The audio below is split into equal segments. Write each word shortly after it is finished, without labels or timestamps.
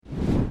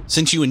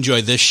Since you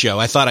enjoy this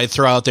show, I thought I'd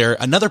throw out there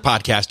another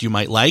podcast you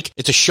might like.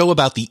 It's a show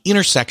about the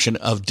intersection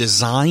of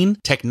design,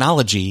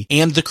 technology,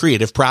 and the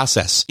creative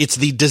process. It's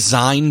the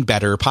Design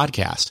Better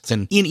podcast.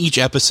 And in each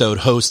episode,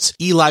 hosts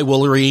Eli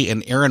Woolery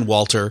and Aaron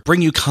Walter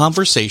bring you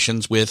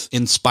conversations with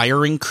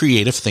inspiring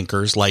creative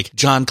thinkers like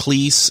John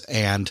Cleese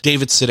and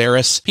David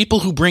Sedaris, people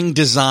who bring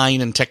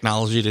design and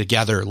technology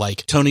together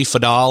like Tony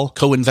Fadal,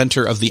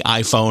 co-inventor of the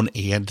iPhone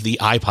and the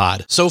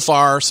iPod. So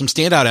far, some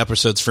standout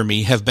episodes for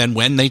me have been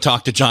when they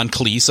talk to John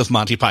Cleese of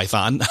Monty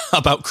Python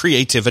about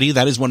creativity.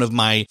 That is one of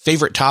my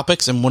favorite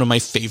topics and one of my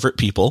favorite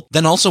people.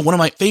 Then also one of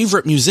my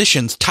favorite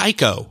musicians,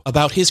 Tycho,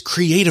 about his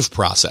creative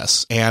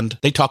process. And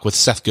they talk with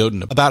Seth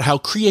Godin about how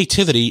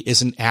creativity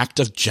is an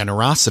act of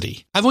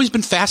generosity. I've always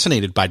been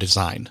fascinated by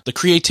design, the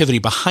creativity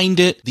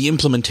behind it, the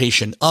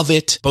implementation of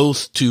it,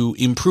 both to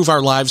improve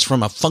our lives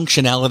from a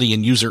functionality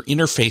and user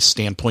interface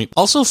standpoint,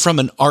 also from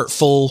an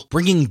artful,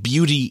 bringing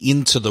beauty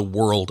into the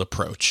world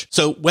approach.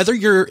 So whether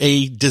you're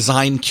a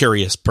design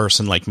curious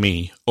person like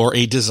me or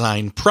a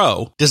design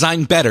pro,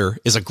 Design Better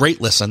is a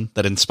great listen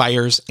that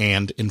inspires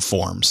and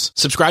informs.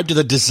 Subscribe to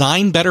the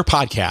Design Better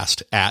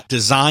podcast at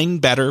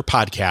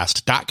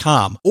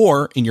designbetterpodcast.com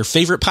or in your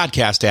favorite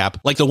podcast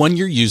app like the one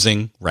you're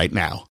using right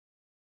now.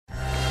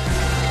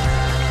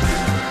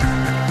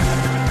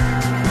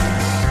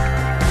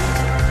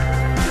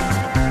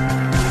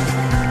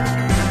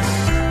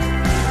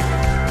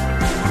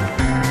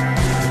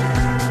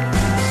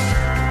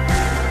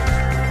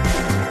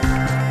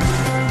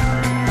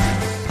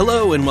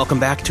 Hello, and welcome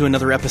back to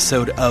another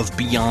episode of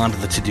Beyond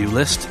the To-Do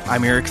List.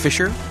 I'm Eric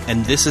Fisher,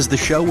 and this is the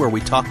show where we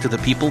talk to the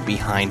people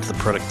behind the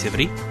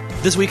productivity.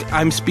 This week,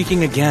 I'm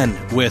speaking again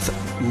with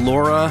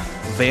Laura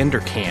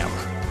Vanderkam,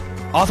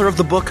 author of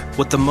the book,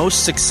 What the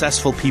Most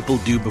Successful People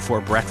Do Before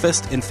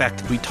Breakfast. In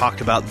fact, we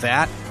talked about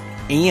that,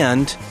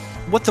 and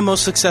what the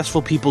most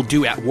successful people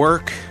do at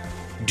work,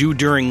 do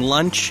during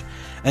lunch,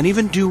 and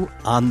even do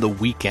on the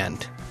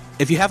weekend.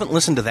 If you haven't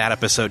listened to that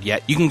episode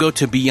yet, you can go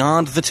to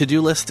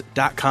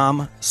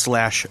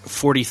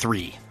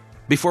beyondthetodolist.com/43.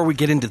 Before we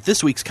get into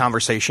this week's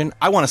conversation,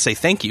 I want to say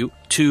thank you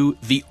to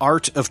the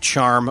Art of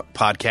Charm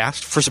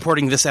podcast for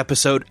supporting this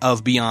episode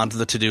of Beyond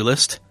the To-Do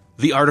List.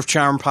 The Art of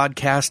Charm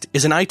podcast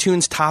is an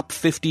iTunes top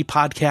 50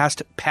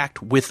 podcast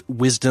packed with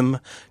wisdom,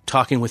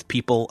 talking with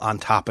people on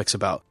topics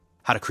about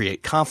how to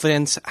create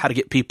confidence, how to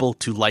get people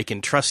to like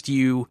and trust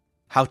you,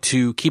 how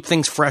to keep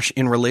things fresh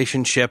in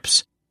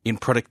relationships, in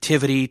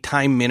productivity,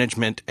 time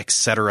management,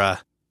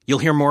 etc. You'll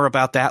hear more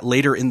about that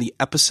later in the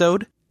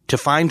episode. To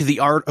find the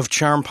Art of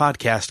Charm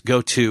podcast,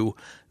 go to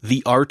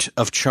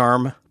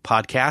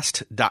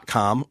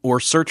theartofcharmpodcast.com or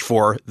search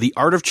for the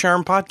Art of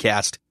Charm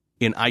podcast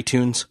in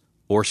iTunes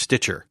or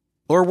Stitcher,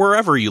 or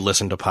wherever you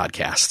listen to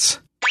podcasts.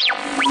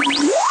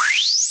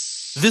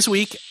 This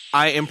week,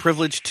 I am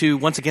privileged to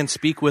once again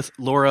speak with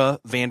Laura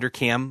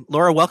Vanderkam.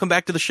 Laura, welcome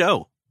back to the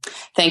show.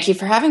 Thank you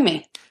for having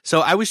me.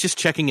 So I was just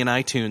checking in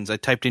iTunes. I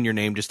typed in your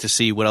name just to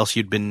see what other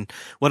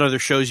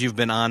shows you've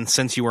been on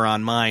since you were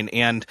on mine.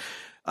 And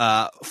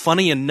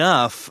funny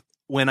enough,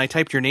 when I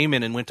typed your name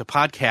in and went to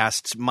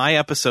podcasts, my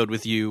episode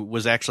with you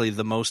was actually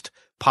the most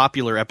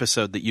popular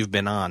episode that you've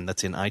been on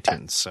that's in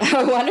iTunes. So,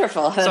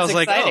 wonderful. That's I was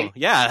exciting. like, oh,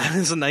 yeah,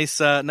 it's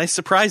a nice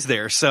surprise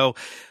there. So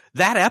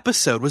that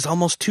episode was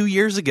almost 2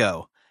 years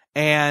ago.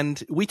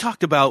 And we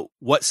talked about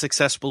what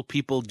successful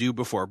people do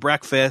before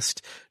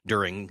breakfast,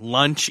 during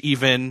lunch,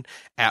 even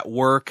at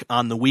work,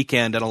 on the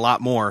weekend, and a lot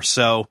more.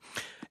 So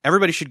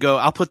everybody should go.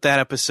 I'll put that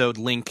episode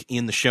link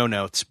in the show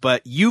notes.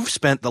 But you've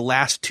spent the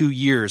last 2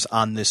 years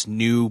on this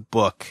new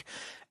book,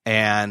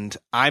 and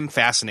I'm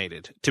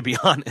fascinated, to be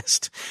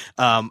honest,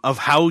 of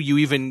how you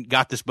even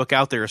got this book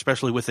out there,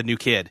 especially with a new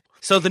kid.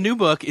 So the new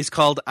book is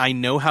called I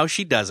Know How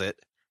She Does It.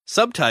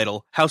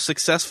 Subtitle, How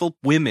Successful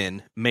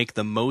Women Make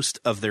the Most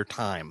of Their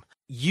Time.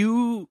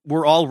 You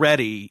were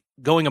already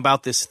going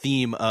about this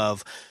theme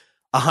of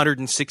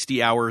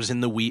 160 hours in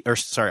the week,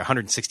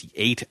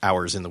 168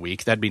 hours in the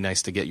week. That'd be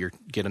nice to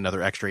get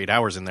another extra 8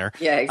 hours in there.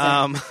 Yeah,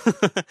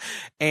 exactly.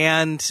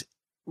 And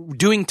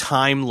doing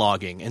time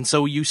logging. And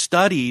so you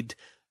studied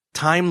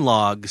time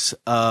logs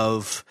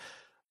of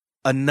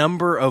a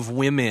number of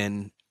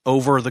women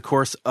over the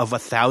course of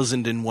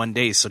 1,001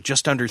 days. So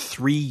just under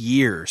 3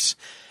 years.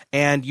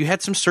 And you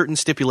had some certain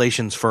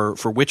stipulations for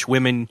which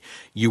women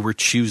you were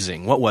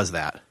choosing. What was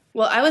that?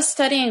 Well, I was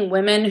studying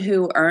women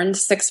who earned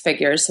six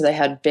figures, so they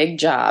had big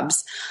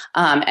jobs,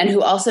 and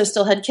who also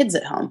still had kids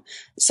at home.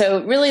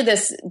 So really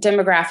this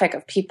demographic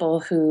of people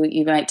who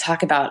you might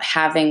talk about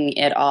having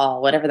it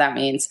all, whatever that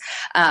means.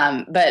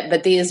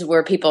 But these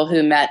were people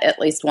who met at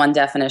least one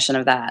definition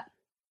of that.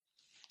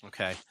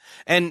 Okay.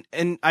 And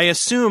I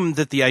assume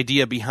that the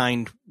idea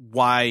behind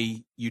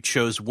why you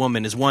chose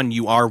woman is, one,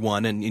 you are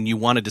one, and you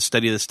wanted to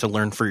study this to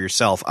learn for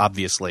yourself,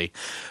 obviously.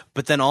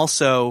 But then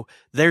also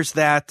there's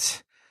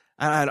that,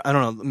 I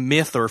don't know,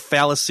 myth or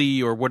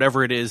fallacy or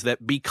whatever it is,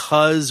 that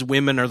because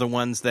women are the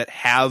ones that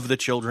have the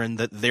children,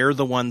 that they're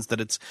the ones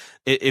that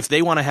if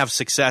they want to have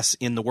success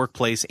in the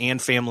workplace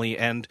and family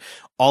and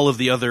all of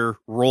the other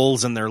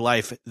roles in their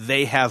life,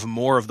 they have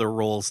more of the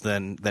roles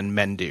than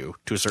men do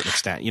to a certain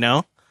extent, you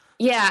know?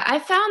 Yeah, I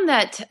found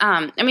that,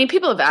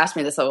 people have asked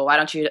me this, well, why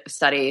don't you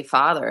study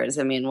fathers?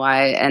 I mean,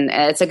 why? And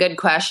it's a good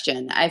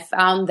question. I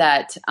found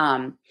that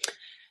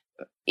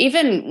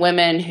even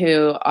women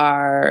who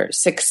are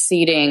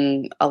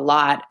succeeding a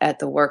lot at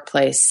the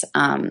workplace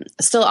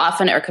still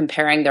often are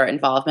comparing their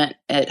involvement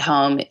at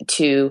home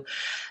to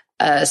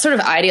a sort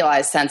of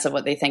idealized sense of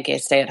what they think a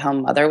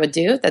stay-at-home mother would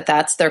do,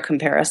 that's their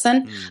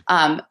comparison.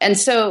 And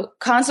so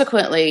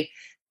consequently,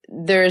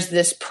 there's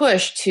this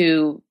push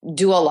to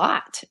do a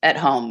lot at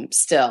home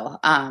still,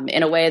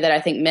 in a way that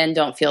I think men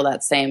don't feel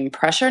that same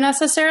pressure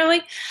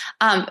necessarily.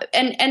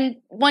 And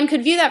one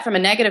could view that from a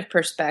negative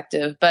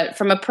perspective, but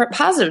from a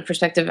positive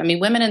perspective, I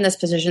mean, women in this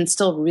position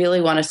still really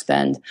want to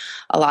spend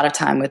a lot of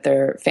time with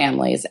their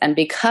families. And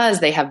because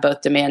they have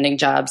both demanding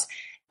jobs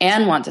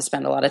and want to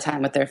spend a lot of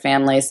time with their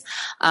families,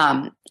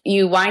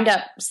 you wind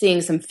up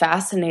seeing some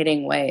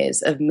fascinating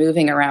ways of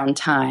moving around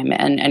time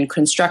and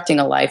constructing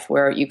a life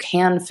where you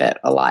can fit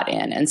a lot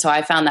in. And so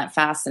I found that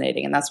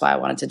fascinating, and that's why I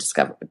wanted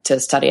to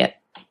study it.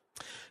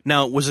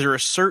 Now, was there a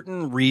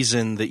certain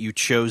reason that you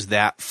chose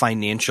that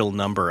financial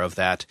number of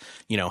that,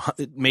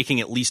 making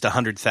at least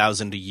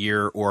 100,000 a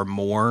year or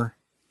more?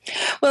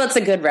 Well, it's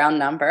a good round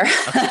number.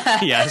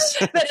 Yes.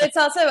 But it's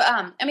also,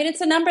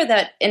 it's a number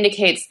that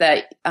indicates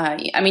that,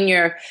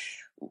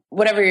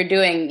 whatever you're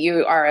doing,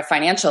 you are a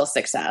financial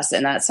success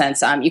in that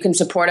sense. You can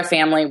support a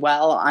family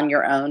well on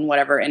your own,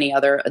 whatever any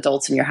other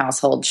adults in your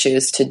household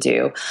choose to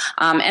do.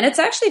 And it's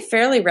actually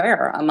fairly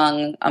rare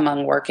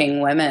among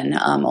working women.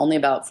 Only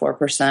about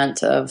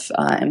 4% of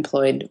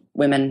employed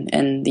women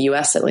in the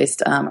U.S. at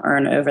least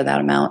earn over that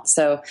amount.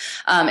 So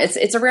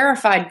it's a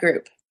rarefied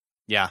group.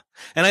 Yeah.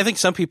 And I think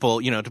some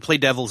people, to play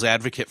devil's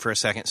advocate for a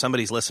second,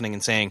 somebody's listening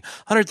and saying,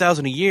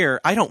 100,000 a year,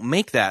 I don't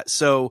make that.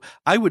 So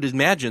I would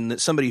imagine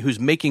that somebody who's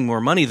making more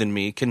money than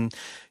me can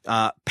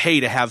pay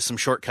to have some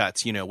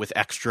shortcuts, with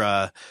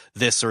extra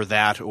this or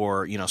that,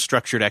 or,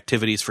 structured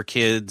activities for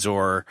kids,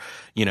 or,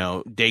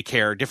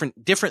 daycare,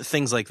 different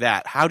things like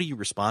that. How do you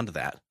respond to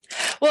that?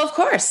 Well, of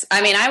course.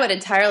 I would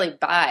entirely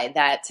buy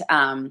that.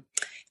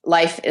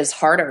 Life is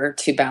harder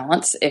to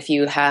balance if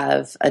you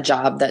have a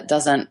job that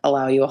doesn't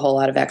allow you a whole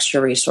lot of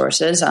extra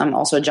resources.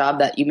 Also a job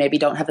that you maybe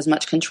don't have as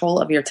much control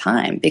of your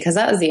time, because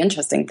that is the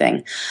interesting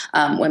thing.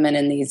 Women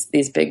in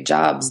these big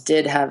jobs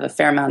did have a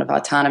fair amount of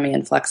autonomy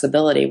and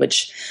flexibility,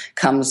 which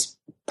comes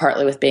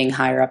partly with being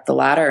higher up the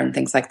ladder and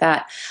things like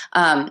that.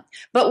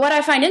 But what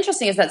I find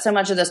interesting is that so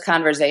much of this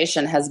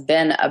conversation has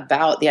been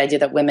about the idea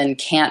that women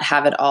can't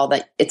have it all,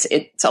 that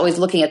it's always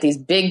looking at these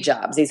big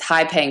jobs, these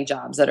high paying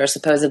jobs that are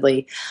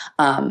supposedly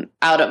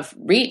out of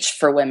reach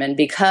for women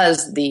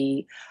because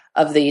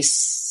of the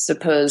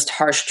supposed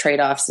harsh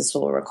trade-offs this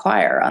will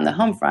require on the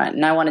home front.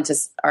 And I wanted to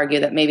argue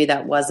that maybe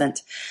that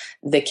wasn't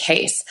the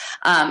case.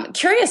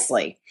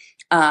 Curiously,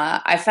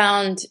 I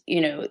found,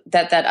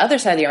 that other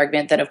side of the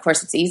argument, that of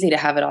course it's easy to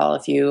have it all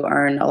if you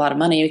earn a lot of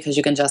money because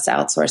you can just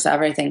outsource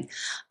everything,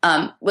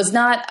 was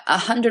not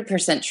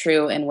 100%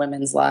 true in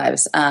women's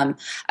lives. I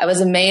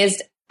was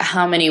amazed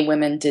how many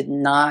women did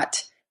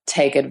not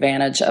take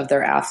advantage of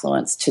their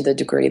affluence to the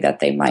degree that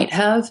they might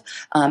have,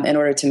 in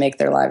order to make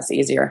their lives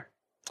easier.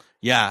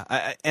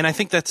 Yeah, and I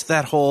think that's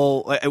that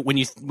whole when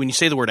you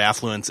say the word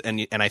affluence,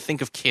 and I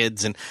think of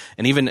kids, and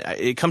even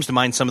it comes to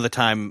mind some of the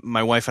time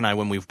my wife and I,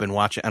 when we've been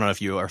watching, I don't know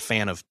if you are a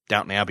fan of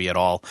Downton Abbey at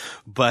all,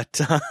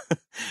 but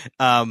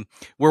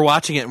we're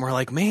watching it and we're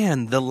like,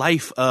 man, the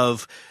life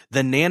of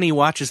the nanny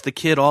watches the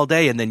kid all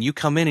day, and then you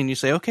come in and you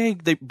say, okay,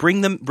 they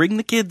bring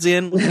the kids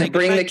in,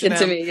 bring the kid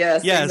to me.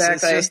 Yes,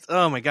 exactly. It's just,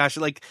 oh my gosh,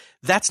 like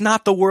that's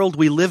not the world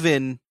we live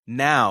in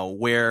now,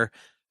 where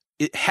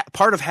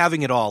part of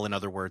having it all, in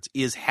other words,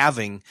 is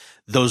having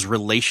those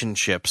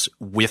relationships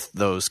with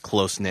those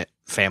close-knit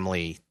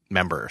family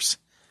members.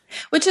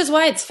 Which is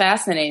why it's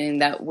fascinating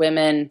that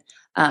women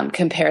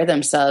compare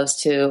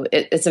themselves to,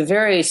 it's a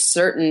very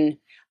certain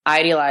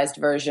idealized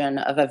version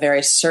of a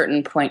very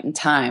certain point in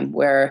time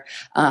where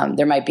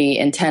there might be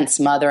intense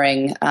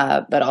mothering,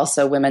 but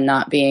also women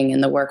not being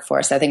in the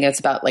workforce. I think it's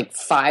about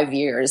 5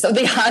 years of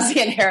the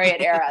Ozzie and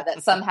Harriet era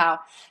that somehow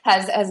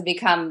has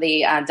become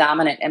the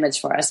dominant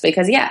image for us.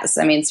 Because yes,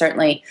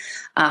 certainly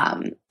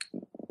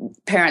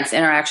parents'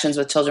 interactions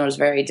with children was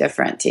very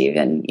different to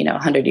even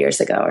 100 years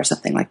ago or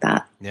something like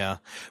that. Yeah.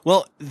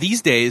 Well,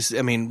 these days,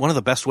 one of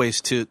the best ways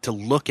to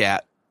look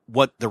at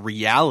what the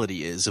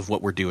reality is of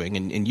what we're doing,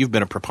 and you've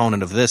been a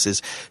proponent of this,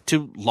 is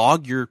to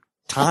log your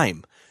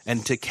time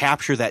and to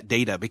capture that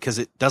data, because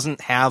it doesn't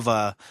have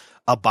a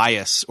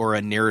bias or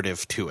a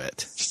narrative to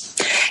it.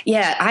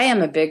 Yeah, I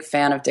am a big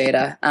fan of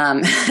data.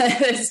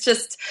 It's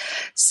just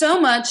so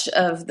much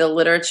of the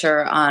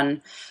literature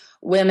on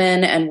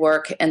women and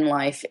work and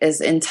life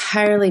is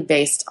entirely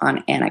based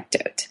on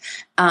anecdote.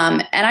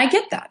 And I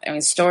get that. I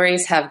mean,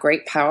 stories have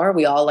great power.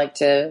 We all like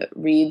to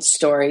read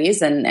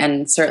stories.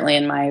 And certainly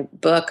in my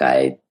book,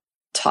 I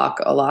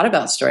talk a lot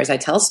about stories. I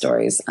tell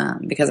stories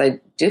because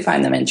I do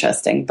find them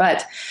interesting.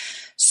 But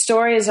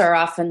stories are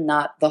often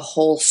not the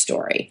whole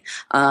story.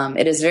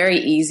 It is very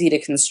easy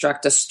to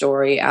construct a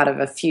story out of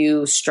a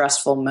few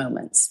stressful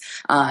moments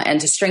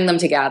and to string them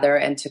together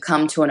and to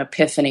come to an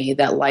epiphany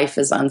that life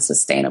is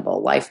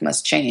unsustainable. Life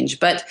must change.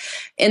 But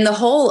in the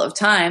whole of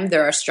time,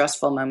 there are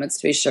stressful moments,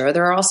 to be sure.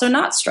 There are also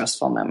not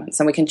stressful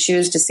moments. And we can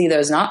choose to see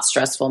those not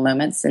stressful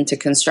moments and to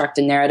construct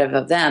a narrative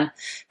of them.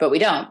 But we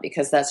don't,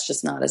 because that's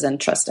just not as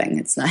interesting.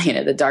 It's not,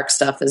 the dark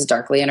stuff is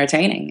darkly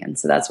entertaining. And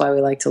so that's why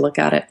we like to look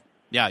at it.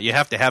 Yeah, you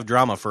have to have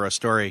drama for a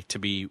story to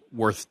be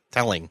worth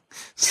telling.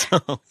 So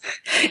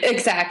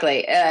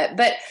exactly.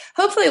 But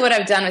hopefully what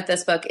I've done with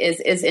this book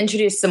is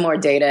introduce some more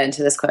data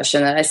into this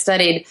question. That I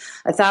studied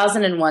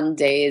 1,001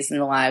 days in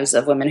the lives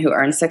of women who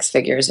earn six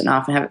figures and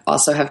often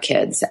also have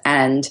kids,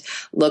 and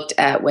looked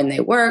at when they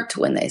worked,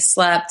 when they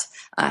slept,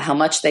 how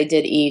much they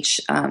did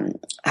each,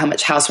 how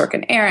much housework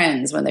and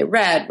errands, when they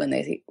read, when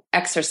they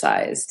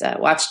exercised,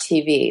 watched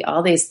TV,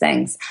 all these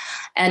things.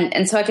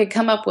 And so I could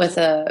come up with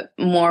a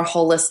more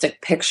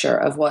holistic picture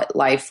of what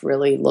life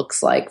really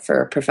looks like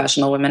for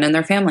professional women and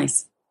their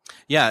families.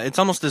 Yeah, it's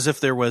almost as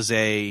if there's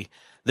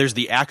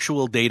the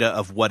actual data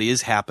of what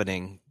is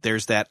happening.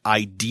 There's that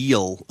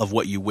ideal of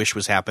what you wish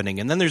was happening.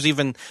 And then there's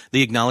even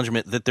the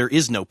acknowledgement that there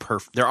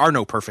are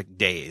no perfect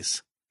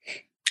days.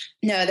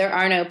 No, there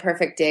are no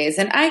perfect days.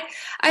 And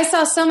I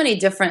saw so many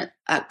different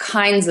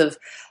kinds of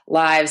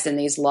lives in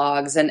these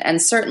logs.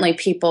 And certainly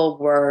people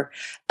were,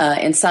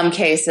 in some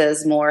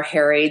cases, more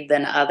harried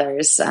than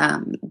others.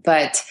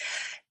 But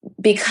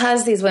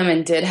because these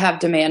women did have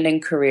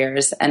demanding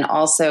careers and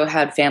also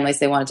had families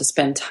they wanted to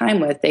spend time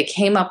with, they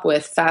came up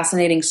with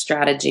fascinating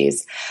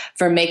strategies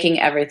for making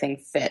everything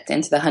fit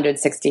into the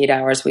 168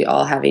 hours we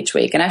all have each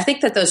week. And I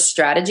think that those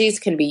strategies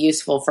can be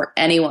useful for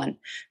anyone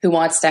who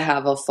wants to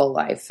have a full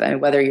life, I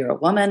mean, whether you're a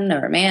woman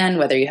or a man,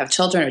 whether you have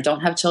children or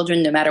don't have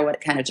children, no matter what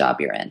kind of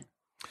job you're in.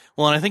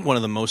 Well, and I think one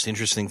of the most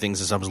interesting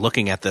things as I was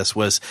looking at this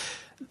was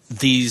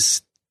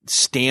these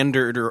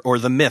standard or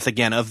the myth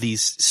again of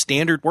these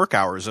standard work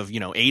hours of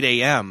 8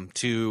 a.m.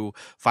 to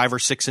 5 or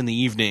 6 in the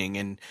evening,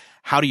 and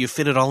how do you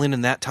fit it all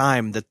in that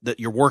time that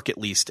your work at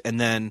least, and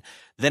then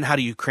how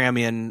do you cram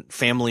in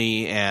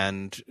family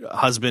and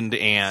husband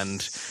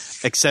and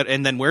etc.,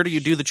 and then where do you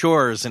do the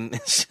chores, and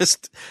it's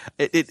just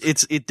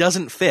it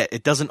doesn't fit.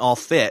 It doesn't all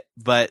fit,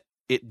 but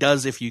it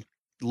does if you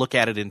look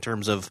at it in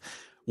terms of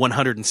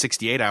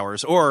 168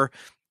 hours, or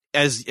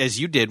as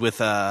you did with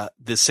the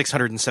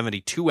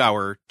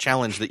 672-hour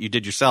challenge that you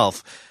did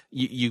yourself,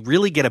 you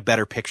really get a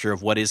better picture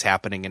of what is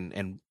happening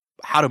and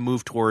how to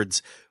move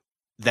towards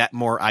that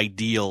more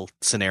ideal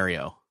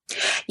scenario.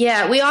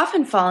 Yeah, we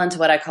often fall into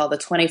what I call the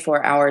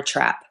 24-hour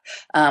trap,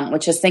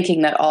 which is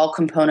thinking that all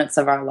components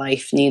of our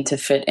life need to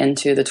fit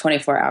into the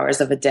 24 hours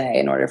of a day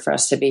in order for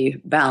us to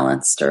be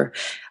balanced or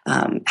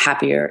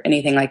happy or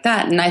anything like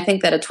that. And I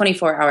think that a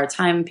 24-hour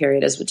time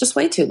period is just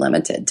way too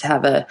limited to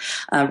have a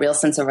real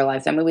sense of our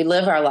life. I mean, we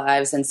live our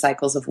lives in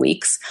cycles of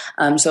weeks.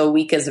 So a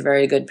week is a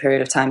very good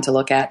period of time to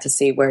look at to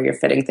see where you're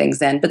fitting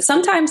things in. But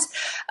sometimes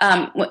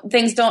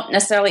things don't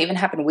necessarily even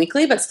happen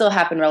weekly, but still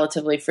happen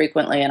relatively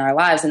frequently in our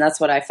lives. And that's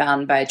what I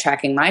found by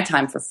tracking my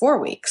time for 4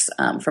 weeks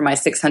for my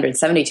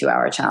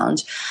 672-hour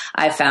challenge.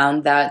 I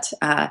found that,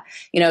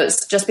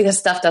 it's just because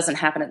stuff doesn't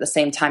happen at the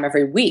same time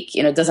every week,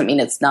 doesn't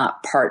mean it's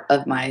not part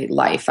of my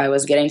life. I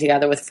was getting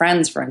together with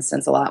friends, for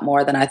instance, a lot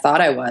more than I thought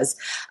I was.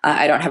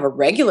 I don't have a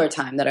regular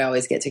time that I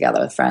always get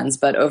together with friends,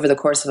 but over the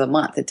course of a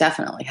month, it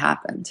definitely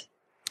happened.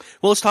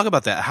 Well, let's talk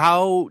about that.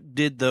 How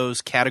did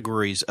those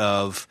categories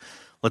of,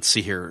 let's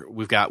see here,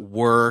 we've got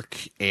work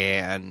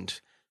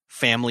and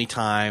family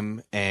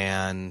time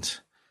and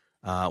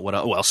what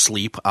else? Well,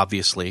 sleep,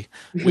 obviously,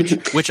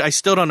 which I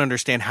still don't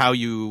understand how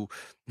you,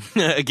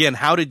 again,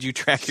 how did you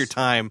track your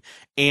time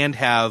and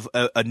have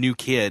a new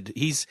kid?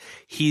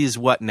 He's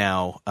what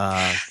now?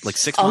 Like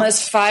 6 months?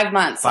 Almost 5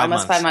 months. 5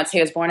 Almost months. 5 months.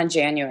 He was born in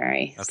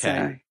January.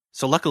 Okay.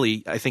 So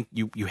luckily, I think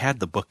you had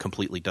the book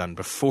completely done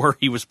before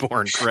he was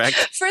born, correct?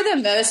 For the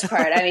most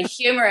part. I mean,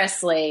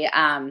 humorously,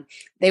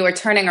 they were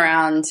turning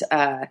around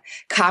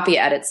copy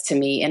edits to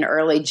me in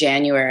early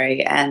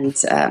January, and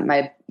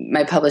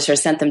my publisher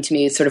sent them to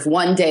me sort of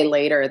one day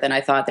later than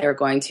I thought they were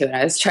going to. And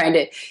I was trying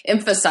to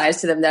emphasize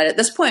to them that at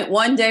this point,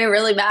 one day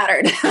really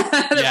mattered.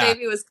 The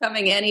baby was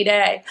coming any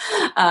day.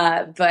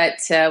 But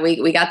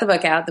we got the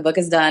book out. The book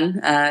is done.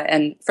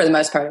 And for the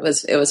most part,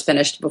 it was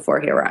finished before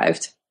he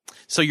arrived.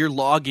 So you're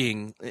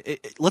logging.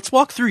 Let's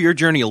walk through your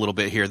journey a little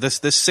bit here. This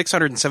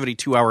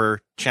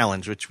 672-hour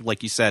challenge, which,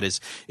 like you said, is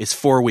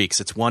 4 weeks.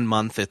 It's 1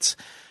 month.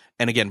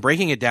 And again,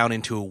 breaking it down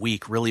into a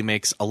week really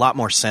makes a lot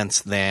more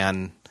sense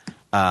than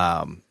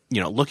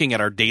looking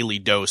at our daily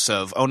dose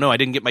of, oh no, I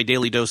didn't get my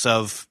daily dose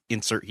of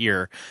insert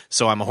here,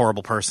 so I'm a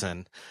horrible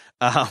person.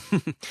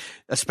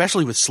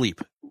 Especially with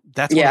sleep.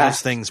 That's one of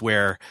those things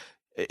where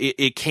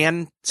it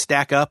can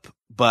stack up,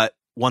 but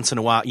once in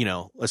a while,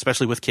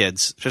 especially with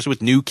kids, especially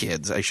with new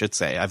kids, I should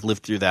say. I've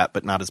lived through that,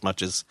 but not as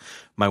much as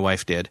my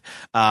wife did.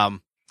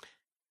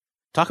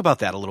 Talk about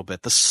that a little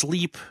bit. The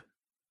sleep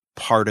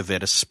part of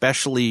it,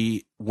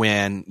 especially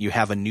when you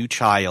have a new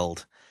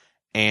child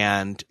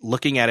and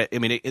looking at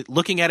it.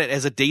 Looking at it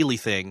as a daily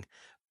thing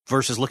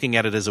versus looking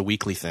at it as a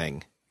weekly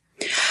thing.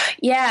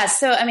 Yeah.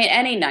 So,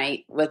 any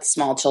night with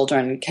small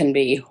children can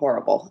be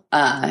horrible.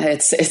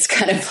 It's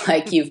kind of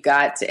like you've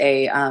got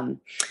a,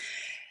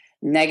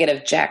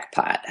 negative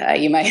jackpot.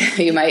 You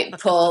might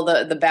pull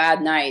the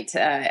bad night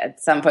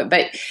at some point,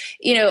 but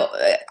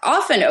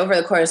often over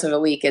the course of a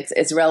week,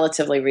 it's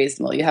relatively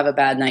reasonable. You have a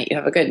bad night, you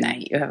have a good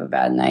night, you have a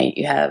bad night,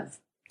 you have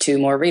two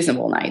more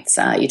reasonable nights.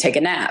 You take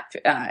a nap,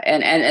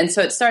 and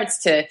so it starts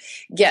to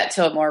get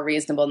to a more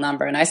reasonable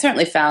number. And I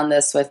certainly found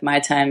this with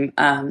my time.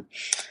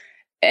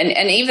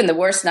 And even the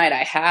worst night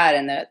I had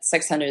in the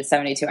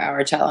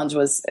 672-hour challenge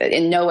was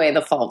in no way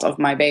the fault of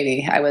my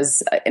baby. I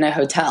was in a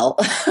hotel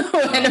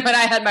when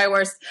I had my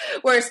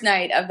worst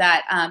night of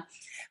that.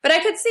 But I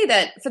could see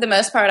that for the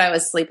most part, I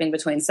was sleeping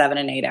between 7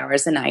 and 8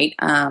 hours a night.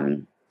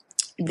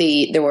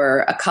 There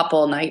were a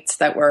couple nights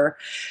that were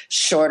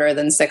shorter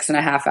than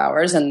 6.5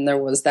 hours, and there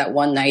was that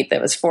one night that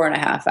was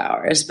 4.5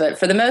 hours. But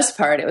for the most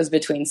part, it was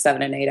between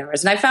 7 and 8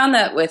 hours. And I found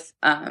that with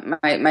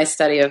my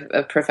study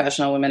of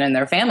professional women and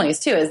their families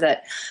too, is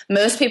that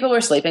most people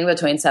were sleeping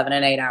between 7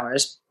 and 8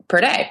 hours per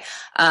day.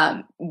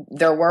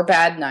 There were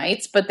bad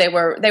nights, but they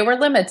were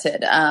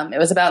limited. It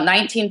was about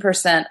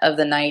 19% of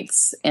the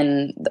nights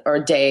or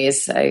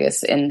days, I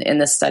guess, in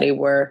the study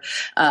were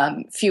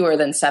fewer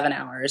than 7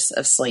 hours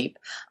of sleep.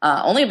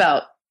 Only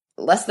about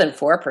less than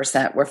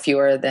 4% were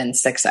fewer than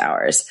 6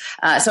 hours.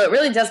 So it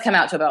really does come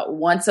out to about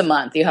once a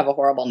month you have a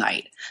horrible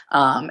night.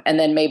 And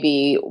then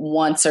maybe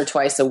once or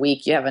twice a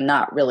week you have a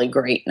not really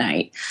great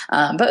night.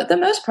 But the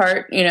most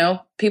part,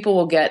 people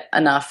will get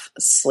enough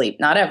sleep.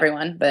 Not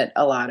everyone, but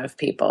a lot of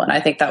people. And I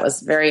think that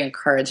was very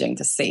encouraging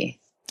to see.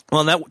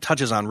 Well, and that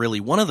touches on really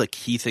one of the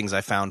key things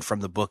I found from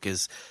the book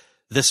is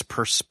this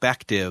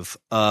perspective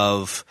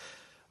of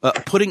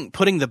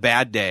putting the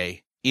bad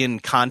day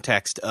in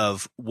context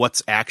of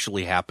what's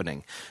actually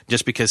happening.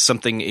 Just because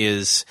something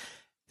just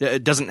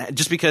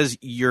because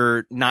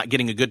you're not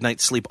getting a good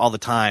night's sleep all the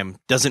time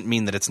doesn't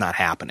mean that it's not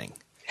happening.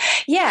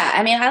 Yeah.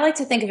 I like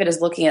to think of it as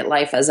looking at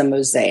life as a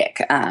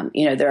mosaic.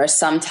 There are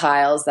some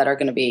tiles that are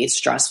going to be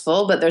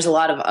stressful, but there's a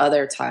lot of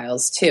other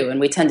tiles too. And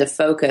we tend to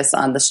focus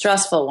on the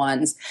stressful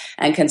ones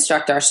and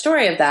construct our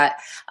story of that.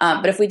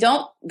 But if we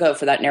don't go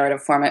for that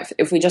narrative format,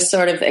 if we just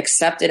sort of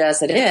accept it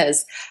as it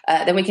is,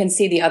 then we can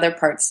see the other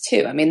parts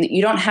too.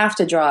 You don't have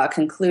to draw a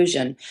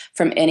conclusion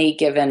from any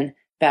given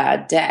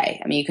bad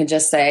day. You can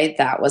just say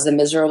that was a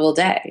miserable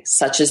day,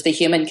 such is the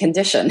human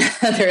condition.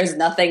 There is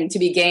nothing to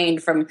be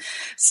gained from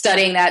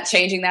studying that,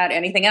 changing that,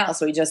 anything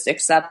else. We just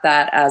accept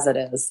that as it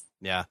is.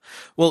 Yeah.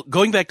 Well,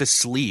 going back to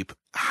sleep,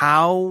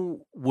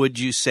 how would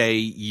you say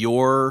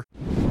you're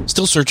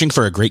still searching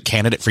for a great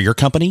candidate for your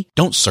company?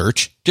 Don't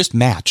search, just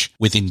match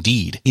with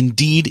Indeed.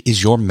 Indeed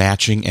is your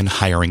matching and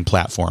hiring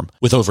platform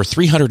with over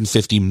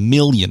 350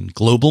 million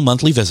global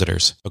monthly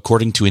visitors,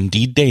 according to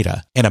Indeed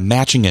data, and a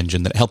matching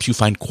engine that helps you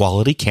find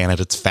quality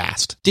candidates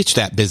fast. Ditch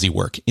that busy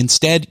work.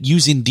 Instead,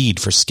 use Indeed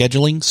for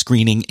scheduling,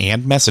 screening,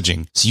 and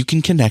messaging so you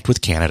can connect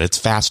with candidates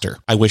faster.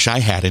 I wish I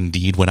had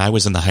Indeed when I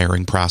was in the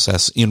hiring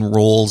process in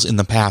roles in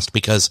the past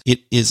because it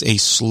is a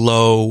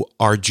slow,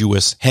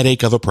 arduous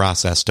headache of a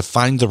process to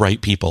find the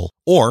right people,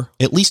 or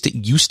at least it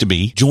used to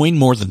be. Join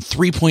more than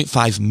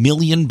 3.5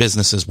 million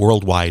businesses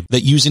worldwide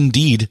that use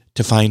Indeed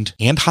to find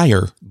and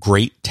hire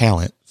great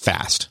talent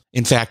fast.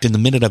 In fact, in the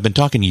minute I've been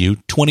talking to you,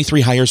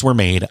 23 hires were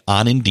made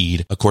on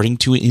Indeed, according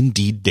to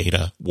Indeed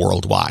data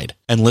worldwide.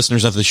 And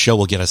listeners of the show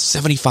will get a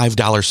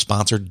 $75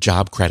 sponsored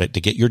job credit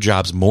to get your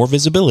jobs more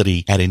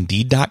visibility at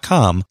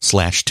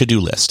Indeed.com/to-do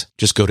list.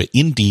 Just go to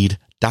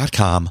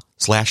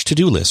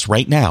Indeed.com/to-do list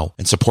right now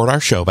and support our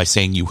show by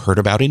saying you heard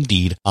about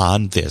Indeed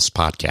on this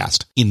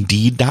podcast.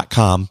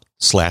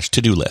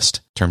 Indeed.com/to-do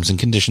list. Terms and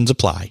conditions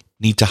apply.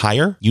 Need to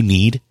hire? You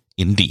need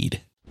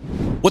Indeed.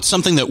 What's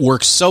something that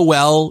works so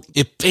well,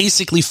 it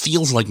basically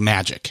feels like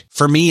magic?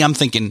 For me, I'm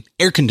thinking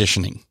air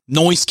conditioning,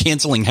 noise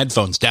canceling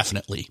headphones,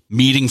 definitely.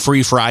 Meeting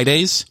free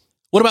Fridays?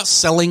 What about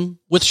selling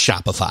with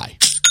Shopify?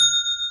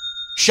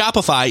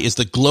 Shopify is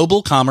the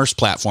global commerce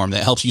platform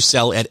that helps you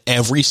sell at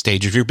every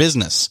stage of your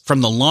business.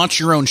 From the launch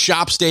your own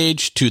shop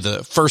stage to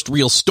the first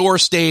real store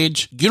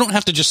stage, you don't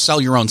have to just sell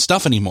your own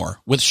stuff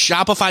anymore. With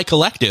Shopify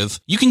Collective,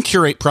 you can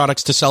curate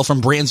products to sell from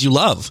brands you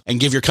love and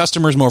give your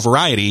customers more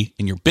variety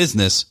and your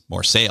business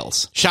more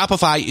sales.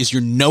 Shopify is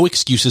your no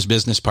excuses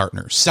business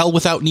partner. Sell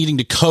without needing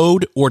to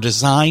code or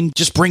design.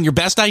 Just bring your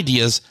best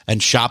ideas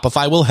and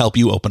Shopify will help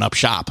you open up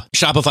shop.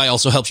 Shopify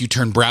also helps you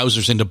turn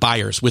browsers into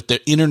buyers with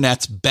the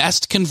internet's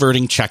best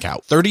converting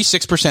checkout,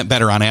 36%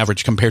 better on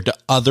average compared to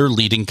other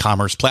leading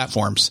commerce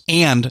platforms,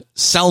 and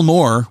sell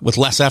more with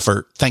less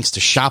effort thanks to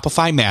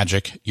Shopify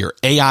Magic, your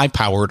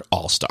AI-powered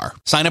all-star.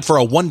 Sign up for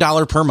a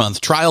 $1 per month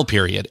trial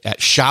period at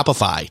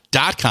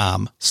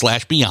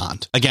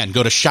shopify.com/beyond. Again,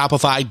 go to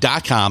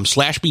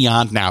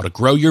shopify.com/beyond now to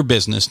grow your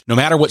business no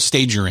matter what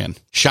stage you're in.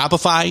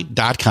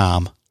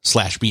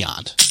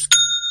 Shopify.com/beyond.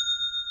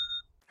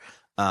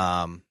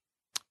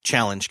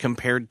 Challenge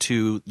compared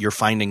to your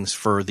findings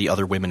for the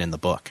other women in the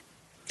book?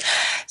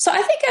 So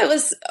I think it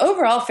was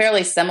overall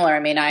fairly similar.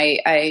 I mean,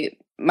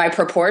 my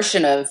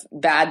proportion of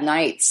bad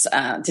nights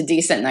to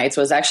decent nights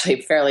was actually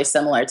fairly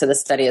similar to the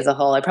study as a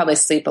whole. I probably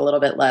sleep a little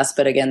bit less,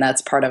 but again,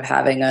 that's part of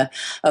having a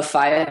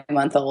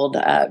 5-month-old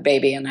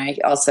baby. And I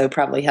also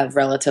probably have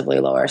relatively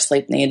lower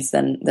sleep needs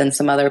than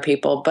some other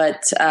people.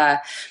 But, I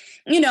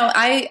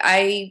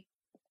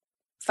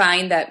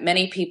find that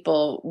many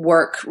people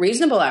work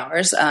reasonable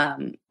hours,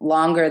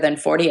 longer than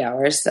 40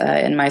 hours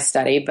in my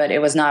study, but it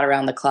was not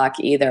around the clock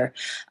either.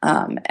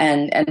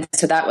 And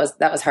so that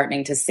was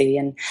heartening to see.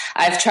 And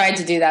I've tried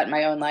to do that in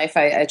my own life.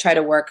 I try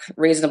to work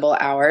reasonable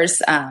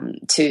hours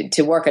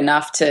to work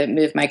enough to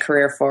move my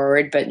career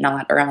forward, but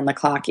not around the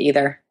clock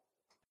either.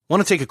 I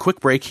want to take a quick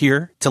break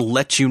here to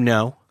let you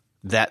know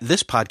that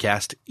this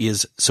podcast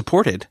is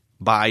supported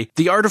by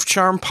the Art of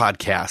Charm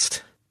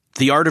podcast.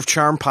 The Art of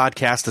Charm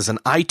podcast is an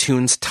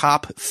iTunes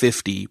top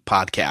 50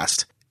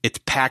 podcast. It's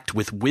packed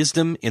with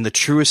wisdom in the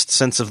truest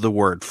sense of the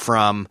word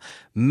from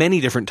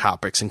many different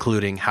topics,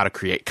 including how to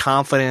create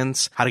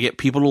confidence, how to get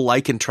people to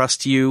like and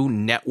trust you,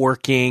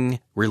 networking,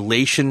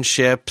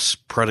 relationships,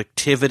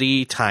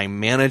 productivity,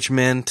 time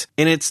management.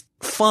 And it's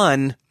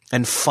fun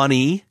and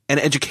funny and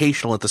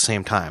educational at the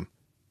same time.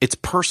 It's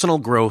personal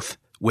growth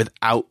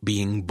without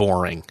being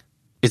boring.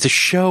 It's a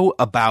show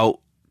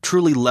about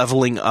truly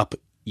leveling up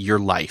your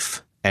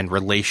life and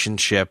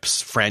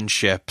relationships,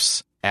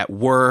 friendships, at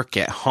work,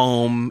 at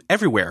home,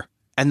 everywhere.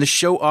 And the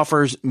show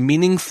offers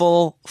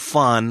meaningful,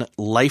 fun,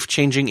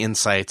 life-changing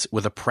insights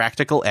with a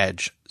practical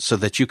edge so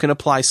that you can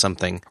apply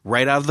something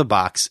right out of the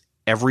box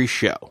every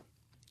show.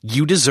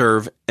 You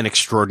deserve an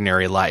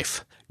extraordinary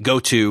life. Go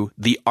to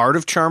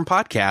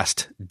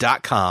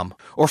theartofcharmpodcast.com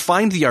or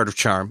find The Art of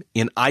Charm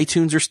in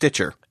iTunes or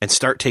Stitcher and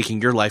start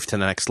taking your life to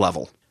the next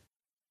level.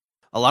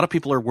 A lot of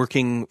people are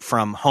working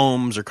from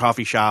homes or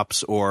coffee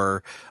shops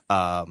or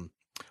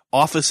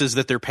offices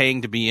that they're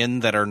paying to be in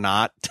that are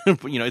not,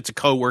 it's a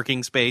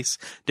co-working space,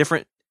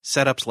 different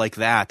setups like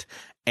that.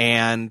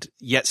 And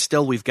yet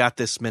still we've got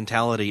this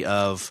mentality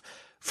of,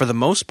 for the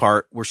most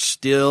part, we're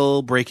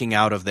still breaking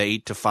out of the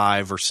 8 to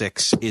 5 or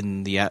 6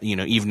 in the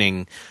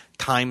evening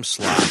time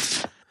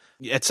slots.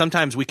 Yet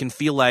sometimes we can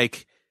feel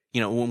like,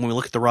 when we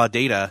look at the raw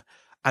data,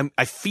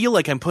 I feel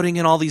like I'm putting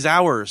in all these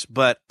hours,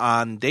 but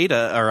on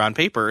data or on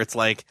paper, it's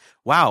like,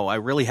 wow, I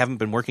really haven't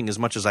been working as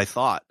much as I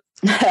thought.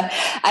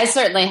 I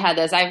certainly had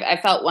this. I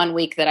felt one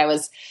week that I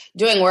was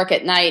doing work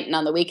at night and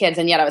on the weekends,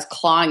 and yet I was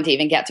clawing to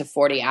even get to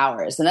 40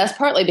 hours. And that's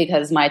partly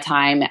because my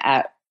time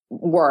at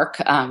work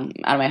out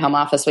of my home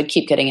office would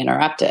keep getting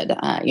interrupted.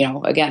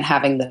 Again,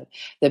 having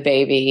the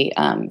baby,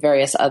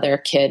 various other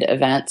kid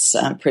events,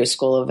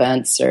 preschool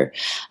events, or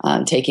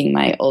taking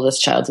my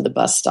oldest child to the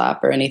bus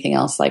stop or anything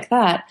else like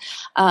that.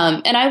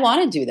 And I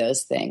want to do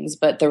those things,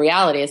 but the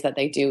reality is that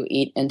they do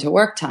eat into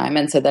work time.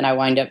 And so then I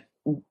wind up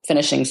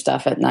finishing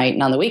stuff at night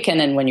and on the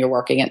weekend. And when you're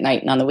working at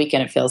night and on the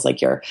weekend, it feels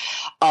like you're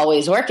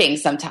always working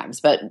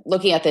sometimes. But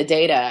looking at the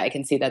data, I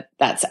can see that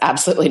that's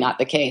absolutely not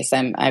the case.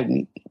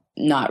 I'm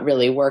not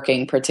really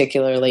working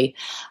particularly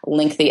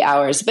lengthy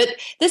hours. But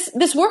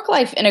this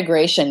work-life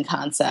integration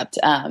concept,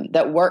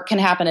 that work can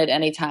happen at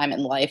any time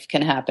and life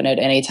can happen at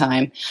any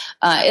time,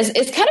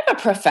 is kind of a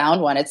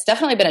profound one. It's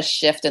definitely been a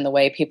shift in the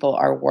way people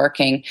are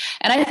working.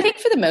 And I think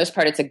for the most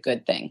part, it's a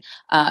good thing.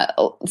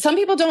 Some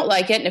people don't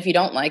like it. And if you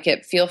don't like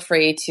it, feel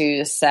free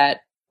to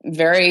set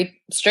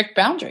very strict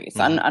boundaries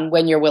on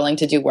when you're willing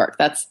to do work.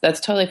 That's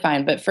totally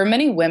fine. But for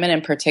many women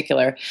in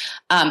particular,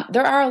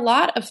 there are a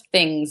lot of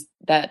things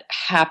that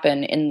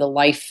happen in the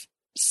life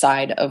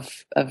side of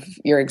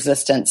your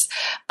existence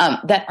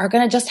that are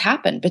going to just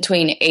happen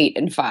between 8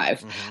 and 5.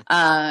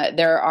 Mm-hmm.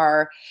 There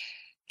are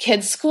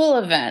kids' school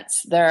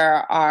events.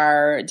 There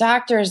are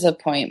doctor's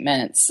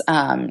appointments.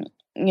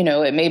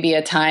 It may be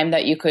a time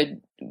that you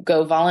could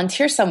go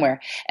volunteer somewhere.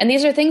 And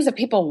these are things that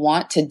people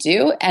want to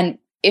do. And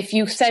if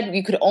you said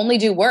you could only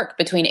do work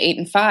between 8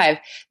 and 5,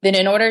 then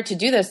in order to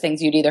do those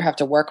things, you'd either have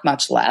to work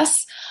much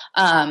less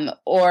and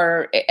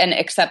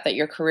accept that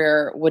your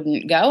career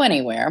wouldn't go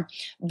anywhere.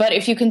 But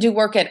if you can do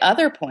work at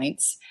other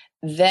points,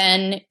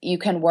 then you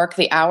can work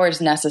the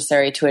hours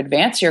necessary to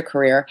advance your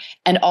career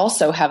and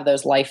also have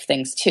those life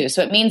things too.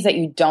 So it means that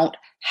you don't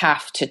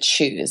have to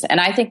choose. And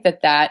I think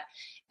that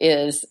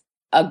is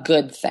a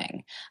good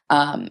thing.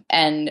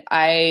 And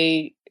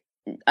I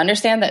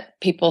understand that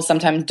people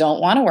sometimes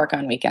don't want to work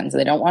on weekends.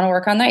 They don't want to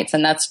work on nights,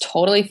 and that's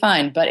totally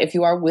fine. But if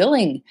you are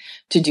willing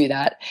to do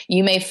that,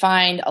 you may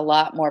find a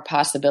lot more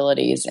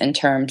possibilities in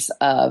terms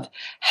of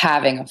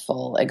having a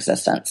full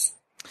existence.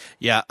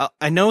 Yeah,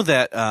 I know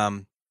that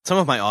some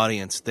of my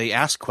audience, they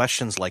ask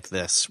questions like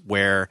this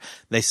where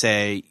they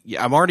say,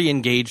 yeah, I'm already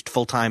engaged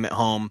full time at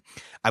home.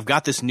 I've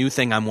got this new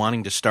thing I'm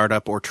wanting to start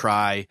up or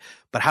try,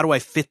 but how do I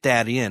fit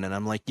that in? And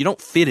I'm like, you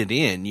don't fit it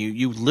in.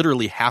 You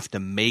literally have to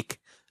make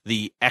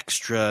the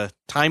extra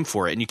time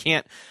for it. And you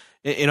can't,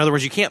 in other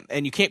words, you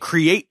can't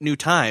create new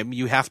time.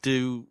 You have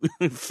to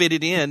fit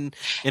it in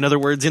other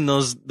words, in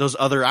those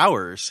other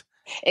hours.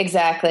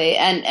 Exactly.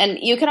 And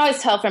you can always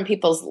tell from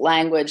people's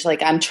language,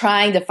 like, I'm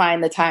trying to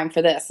find the time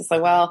for this. It's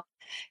like, well,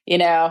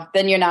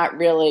 then you're not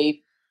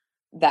really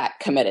that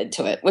committed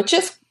to it, which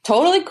is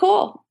totally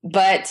cool.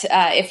 But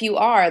if you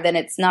are, then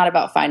it's not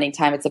about finding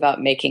time. It's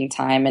about making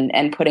time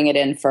and putting it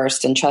in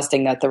first and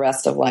trusting that the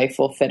rest of life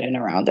will fit in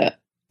around it.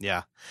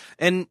 Yeah.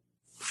 And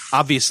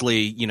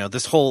obviously,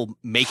 this whole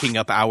making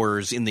up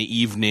hours in the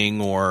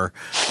evening or,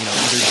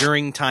 either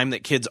during time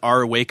that kids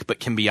are awake but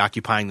can be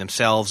occupying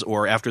themselves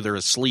or after they're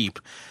asleep,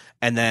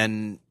 and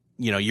then,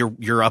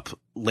 you're up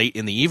late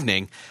in the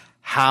evening.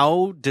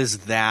 How does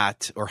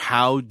that, or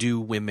how do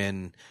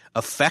women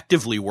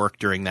effectively work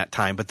during that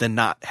time, but then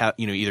not have,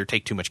 either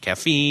take too much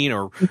caffeine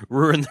or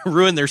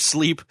ruin their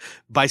sleep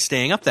by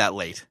staying up that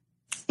late?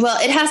 Well,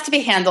 it has to be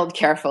handled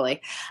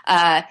carefully.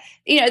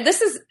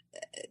 This is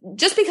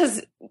just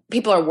because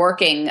people are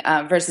working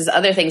versus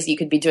other things you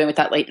could be doing with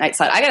that late night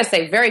slot. I got to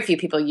say, very few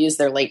people use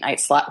their late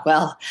night slot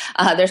well.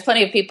 There's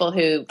plenty of people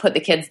who put the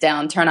kids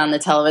down, turn on the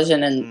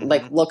television, and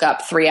look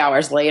up 3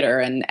 hours later,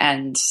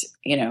 and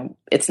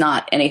it's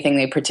not anything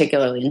they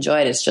particularly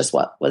enjoyed. It's just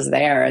what was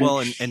there.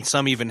 And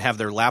some even have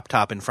their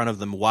laptop in front of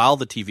them while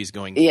the TV's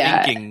going,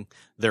 thinking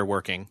they're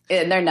working.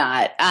 And they're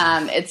not.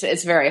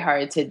 It's very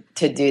hard to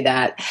do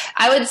that.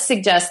 I would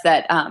suggest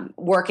that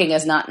working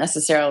is not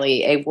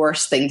necessarily a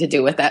worse thing to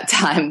do with that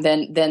time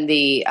than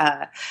the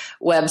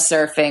web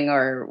surfing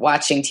or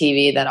watching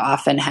TV that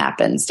often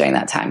happens during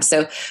that time.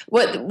 So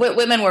what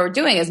women were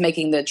doing is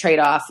making the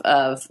trade-off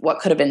of what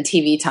could have been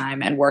TV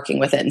time and working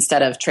with it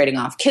instead of trading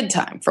off kid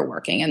time for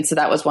working. And so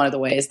that was one of the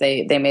ways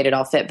they made it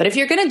all fit. But if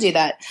you're going to do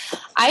that,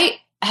 I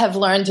have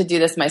learned to do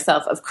this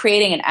myself, of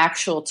creating an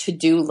actual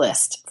to-do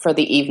list for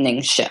the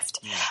evening shift.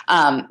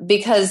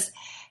 Because,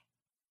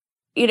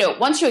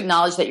 once you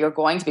acknowledge that you're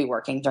going to be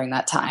working during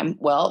that time,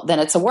 well, then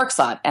it's a work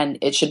slot and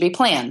it should be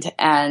planned.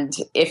 And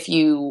if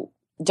you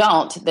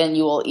don't, then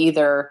you will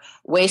either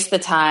waste the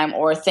time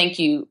or think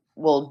you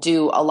will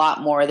do a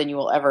lot more than you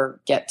will ever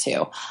get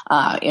to.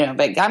 But I'm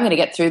going to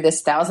get through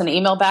this 1,000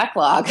 email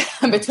backlog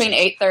between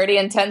 8:30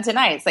 and 10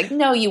 tonight. It's like,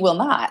 no, you will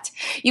not.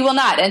 You will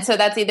not. And so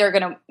that's either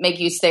going to make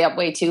you stay up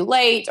way too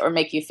late or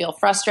make you feel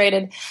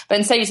frustrated. But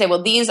instead you say,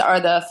 well, these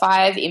are the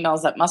 5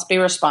 emails that must be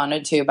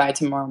responded to by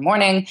tomorrow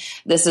morning.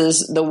 This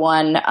is the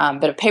one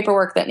bit of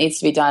paperwork that needs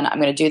to be done.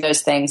 I'm going to do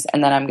those things,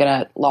 and then I'm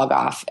going to log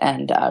off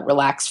and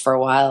relax for a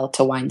while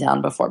to wind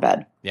down before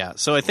bed. Yeah.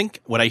 So I think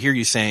what I hear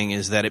you saying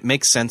is that it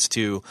makes sense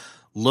to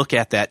look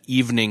at that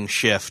evening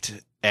shift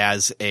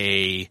as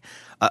a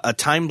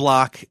time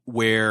block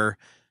where,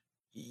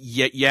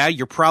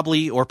 you're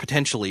probably or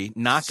potentially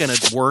not going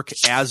to work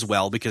as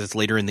well because it's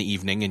later in the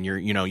evening and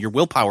your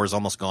willpower is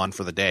almost gone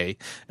for the day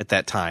at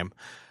that time.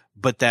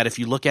 But that if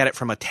you look at it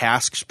from a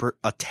task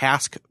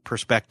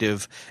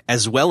perspective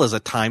as well as a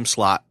time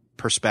slot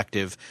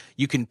perspective,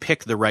 you can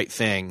pick the right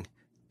thing.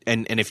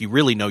 And if you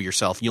really know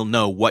yourself, you'll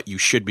know what you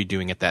should be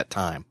doing at that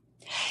time.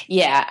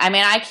 Yeah. I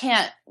mean, I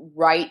can't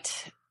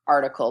write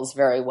articles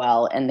very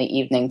well in the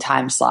evening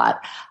time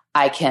slot.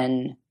 I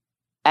can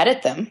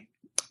edit them,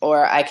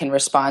 or I can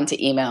respond to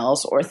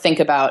emails, or think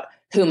about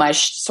who my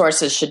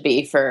sources should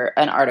be for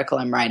an article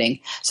I'm writing.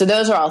 So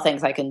those are all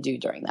things I can do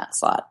during that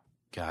slot.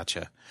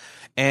 Gotcha.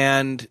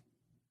 And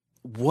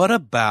what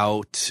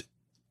about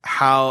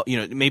how,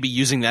 maybe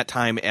using that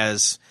time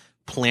as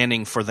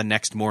planning for the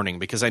next morning?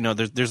 Because I know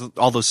there's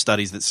all those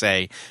studies that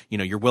say,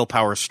 your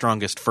willpower is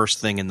strongest first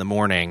thing in the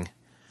morning.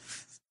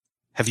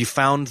 Have you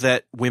found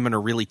that women are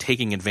really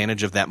taking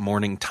advantage of that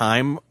morning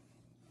time?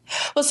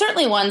 Well,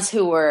 certainly ones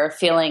who were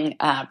feeling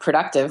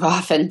productive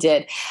often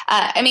did.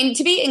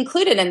 To be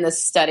included in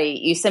this study,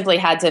 you simply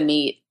had to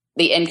meet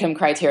the income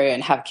criteria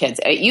and have kids.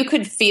 You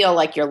could feel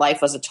like your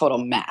life was a total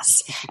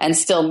mess and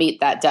still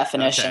meet that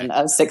definition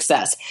of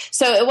success.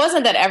 So it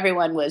wasn't that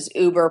everyone was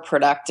uber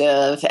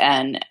productive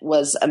and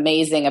was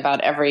amazing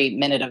about every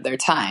minute of their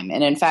time.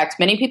 And in fact,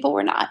 many people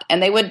were not.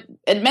 And they would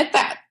admit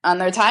that on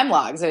their time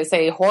logs. They would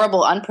say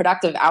horrible,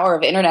 unproductive hour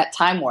of internet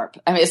time warp.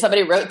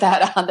 Somebody wrote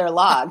that on their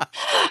log.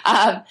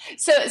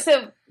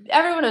 So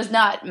everyone was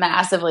not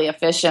massively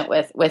efficient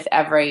with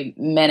every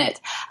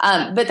minute.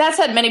 But that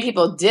said, many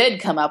people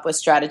did come up with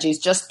strategies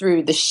just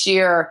through the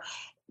sheer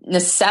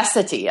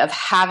necessity of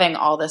having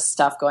all this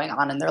stuff going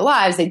on in their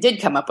lives. They did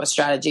come up with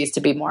strategies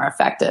to be more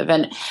effective.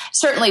 And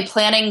certainly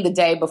planning the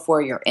day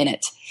before you're in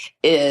it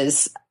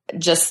is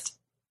just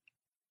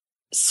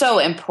so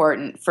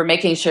important for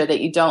making sure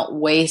that you don't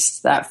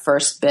waste that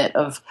first bit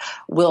of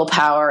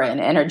willpower and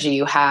energy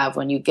you have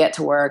when you get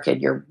to work and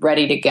you're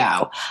ready to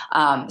go.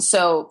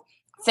 So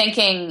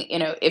thinking,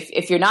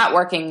 if you're not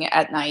working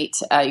at night,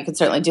 you can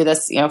certainly do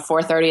this,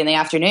 4:30 in the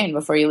afternoon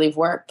before you leave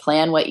work.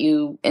 Plan what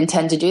you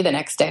intend to do the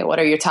next day. What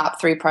are your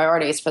top 3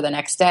 priorities for the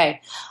next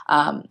day?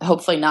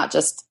 Hopefully not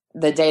just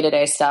the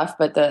day-to-day stuff,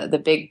 but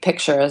the big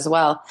picture as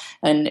well.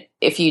 And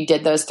if you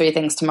did those 3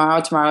 things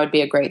tomorrow would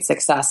be a great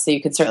success. So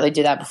you could certainly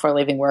do that before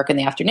leaving work in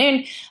the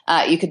afternoon.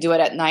 You could do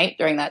it at night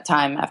during that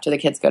time after the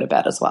kids go to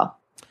bed as well.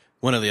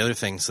 One of the other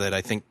things that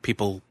I think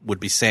people would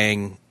be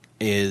saying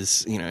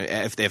is,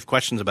 if they have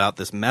questions about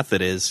this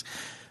method is,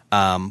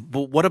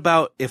 but what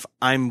about if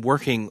I'm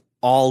working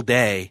all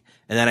day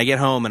and then I get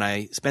home and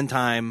I spend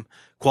time,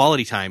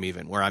 quality time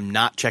even, where I'm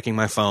not checking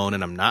my phone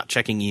and I'm not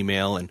checking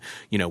email and,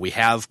 we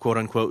have quote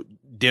unquote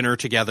dinner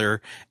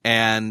together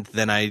and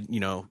then I,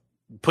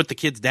 put the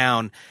kids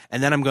down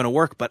and then I'm going to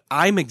work, but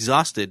I'm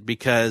exhausted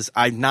because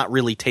I've not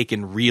really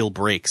taken real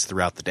breaks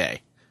throughout the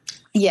day.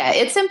 Yeah,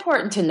 it's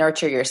important to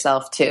nurture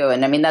yourself too.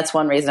 And I mean, that's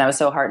one reason I was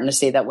so heartened to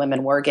see that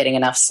women were getting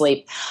enough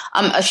sleep.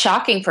 A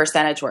shocking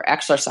percentage were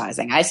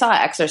exercising. I saw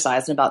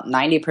exercise in about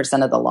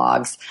 90% of the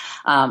logs,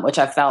 which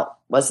I felt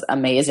was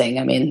amazing.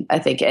 I mean, I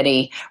think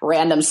any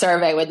random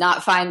survey would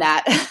not find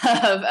that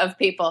of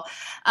people.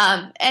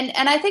 And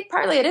I think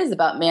partly it is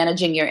about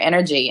managing your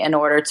energy in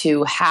order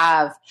to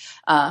have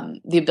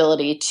the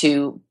ability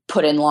to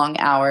put in long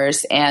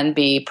hours and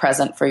be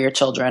present for your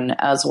children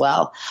as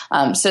well.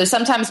 So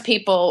sometimes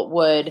people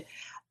would,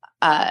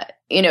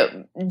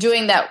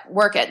 doing that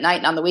work at night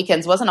and on the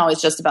weekends wasn't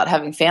always just about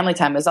having family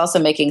time. It was also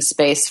making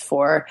space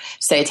for,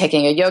 say,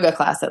 taking a yoga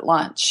class at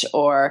lunch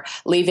or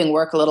leaving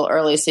work a little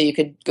early so you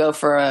could go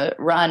for a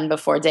run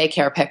before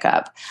daycare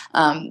pickup.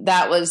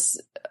 That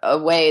was a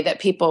way that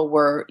people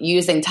were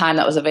using time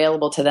that was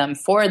available to them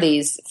for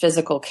these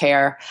physical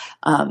care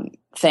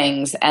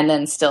things and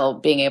then still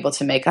being able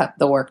to make up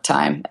the work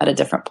time at a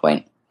different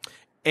point.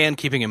 And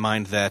keeping in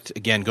mind that,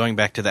 again, going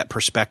back to that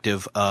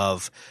perspective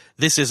of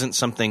this isn't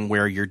something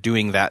where you're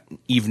doing that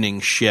evening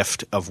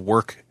shift of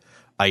work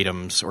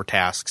items or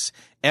tasks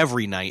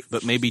every night,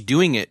 but maybe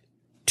doing it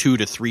 2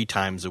 to 3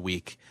 times a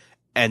week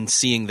and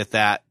seeing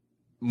that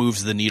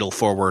moves the needle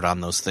forward on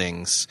those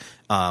things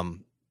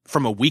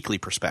from a weekly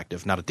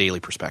perspective, not a daily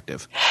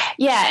perspective.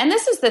 Yeah. And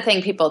this is the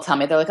thing people tell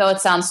me. They're like, oh, it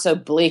sounds so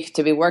bleak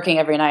to be working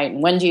every night.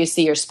 And when do you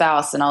see your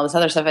spouse and all this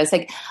other stuff? I was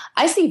like,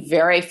 I see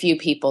very few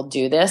people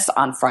do this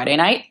on Friday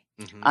night,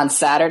 on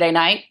Saturday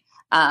night.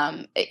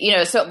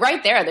 So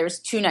right there's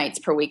 2 nights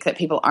per week that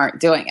people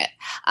aren't doing it.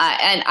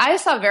 And I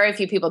saw very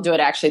few people do it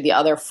actually the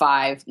other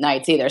 5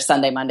 nights, either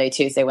Sunday, Monday,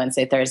 Tuesday,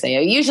 Wednesday,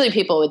 Thursday. Usually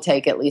people would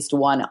take at least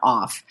one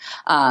off,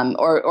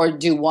 or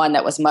do one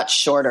that was much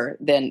shorter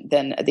than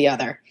the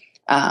other.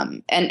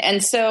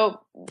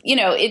 So,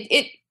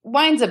 it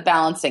winds up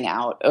balancing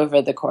out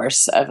over the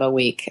course of a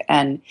week.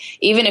 And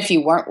even if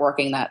you weren't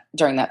working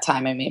during that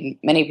time, I mean,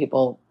 many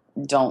people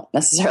don't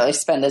necessarily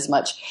spend as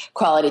much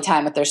quality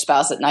time with their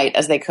spouse at night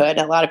as they could.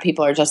 A lot of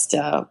people are just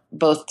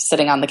both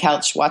sitting on the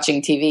couch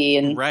watching TV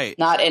and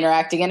not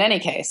interacting in any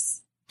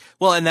case.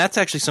 Well, and that's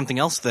actually something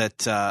else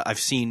that I've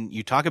seen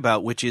you talk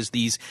about, which is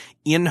these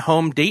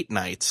in-home date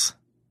nights.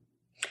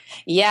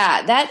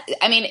 Yeah,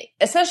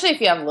 especially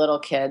if you have little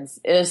kids,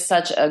 it is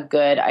such a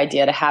good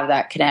idea to have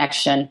that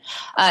connection.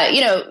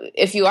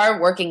 If you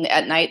are working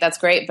at night, that's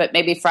great. But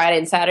maybe Friday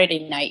and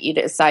Saturday night, you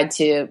decide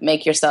to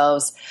make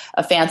yourselves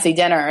a fancy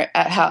dinner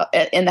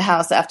in the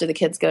house after the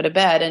kids go to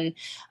bed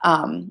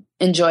and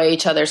enjoy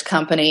each other's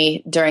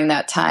company during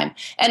that time.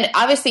 And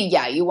obviously,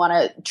 you want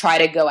to try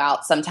to go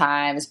out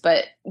sometimes,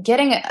 but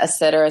getting a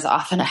sitter is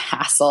often a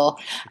hassle.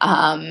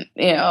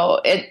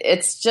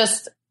 It's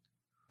just...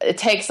 It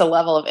takes a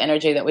level of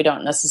energy that we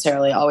don't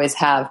necessarily always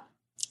have.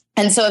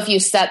 And so if you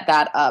set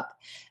that up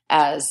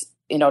as,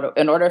 in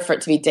order for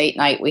it to be date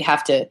night, we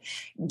have to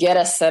get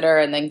a sitter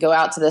and then go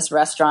out to this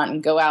restaurant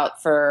and go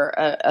out for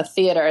a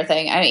theater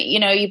thing. I mean,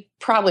 you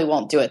probably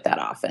won't do it that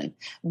often.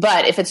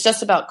 But if it's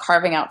just about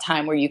carving out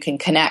time where you can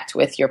connect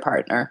with your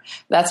partner,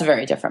 that's a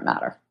very different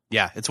matter.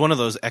 Yeah, it's one of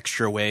those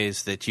extra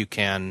ways that you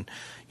can,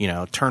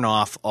 turn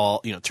off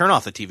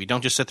the TV.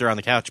 Don't just sit there on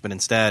the couch, but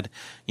instead,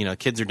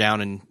 kids are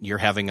down and you're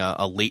having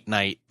a late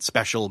night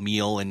special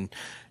meal and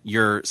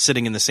you're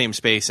sitting in the same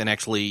space and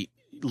actually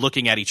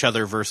looking at each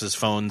other versus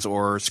phones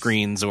or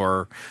screens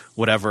or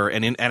whatever,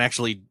 and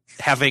actually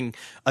having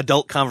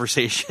adult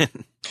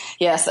conversation.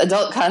 Yes,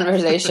 adult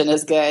conversation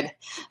is good.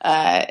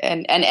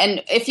 And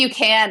if you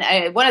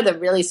can, one of the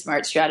really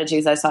smart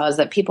strategies I saw is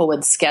that people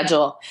would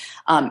schedule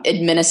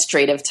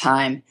administrative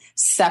time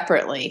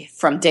separately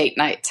from date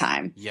night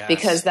time. Yes.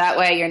 Because that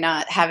way you're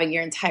not having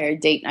your entire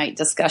date night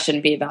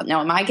discussion be about,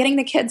 now, am I getting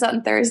the kids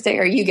on Thursday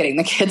or are you getting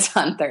the kids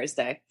on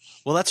Thursday?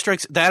 Well,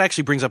 that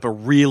actually brings up a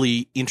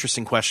really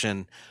interesting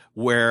question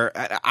where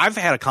I've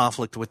had a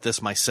conflict with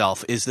this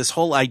myself, is this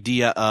whole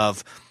idea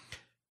of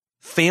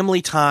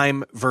family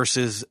time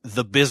versus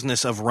the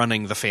business of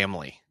running the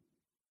family.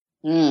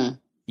 Where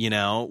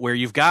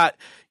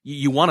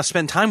you want to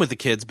spend time with the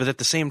kids, but at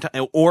the same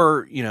time,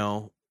 or,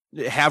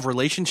 have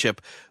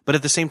relationship. But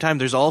at the same time,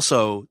 there's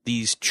also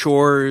these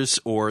chores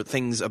or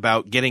things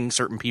about getting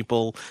certain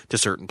people to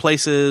certain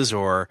places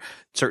or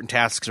certain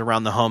tasks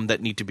around the home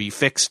that need to be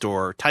fixed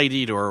or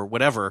tidied or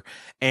whatever.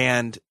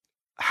 And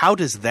how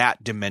does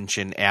that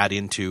dimension add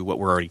into what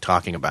we're already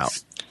talking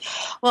about?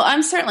 Well,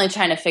 I'm certainly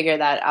trying to figure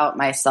that out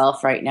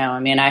myself right now. I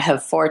mean, I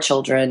have 4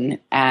 children,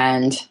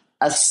 and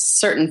a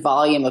certain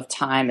volume of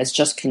time is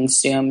just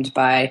consumed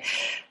by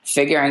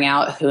figuring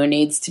out who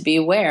needs to be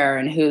where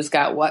and who's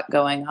got what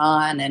going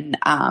on, and,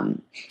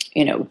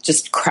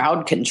 just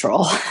crowd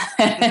control.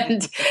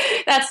 And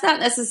that's not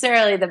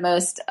necessarily the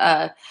most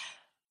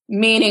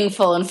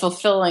meaningful and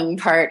fulfilling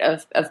part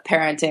of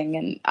parenting.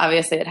 And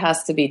obviously it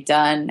has to be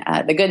done.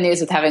 The good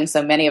news with having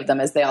so many of them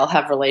is they all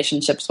have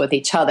relationships with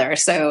each other.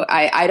 So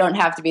I don't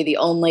have to be the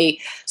only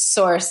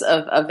source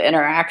of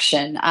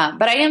interaction.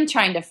 But I am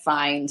trying to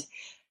find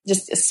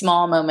just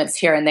small moments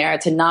here and there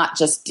to not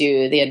just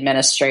do the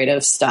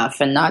administrative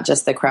stuff and not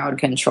just the crowd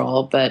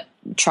control, but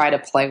try to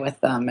play with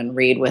them and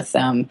read with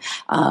them.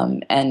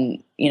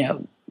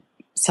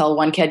 Tell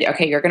one kid,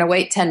 okay, you're going to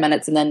wait 10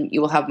 minutes and then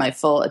you will have my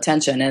full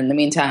attention. And in the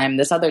meantime,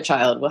 this other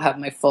child will have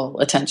my full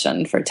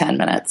attention for 10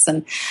 minutes.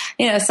 And,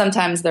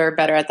 sometimes they're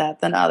better at that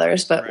than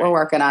others, but We're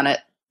working on it.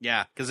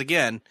 Yeah. Because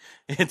again,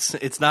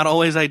 it's not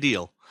always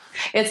ideal.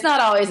 It's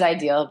not always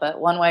ideal, but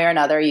one way or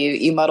another,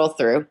 you muddle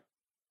through.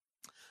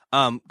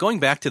 Going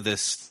back to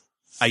this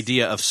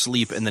idea of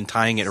sleep and then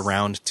tying it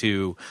around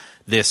to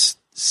this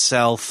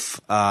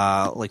self,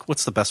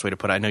 what's the best way to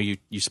put it? I know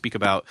you speak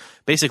about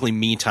basically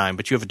me time,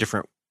 but you have a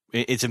different.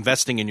 It's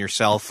investing in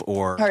yourself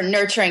or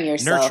nurturing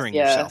yourself. Nurturing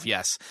yourself,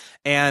 yes.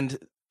 And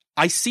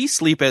I see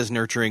sleep as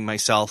nurturing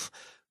myself,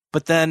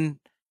 but then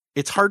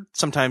it's hard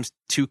sometimes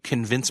to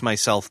convince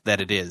myself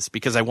that it is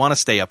because I want to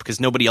stay up because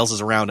nobody else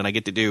is around and I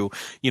get to do,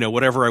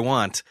 whatever I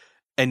want.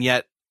 And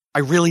yet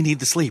I really need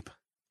the sleep.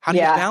 How do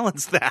you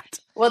balance that?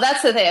 Well,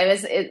 that's the thing.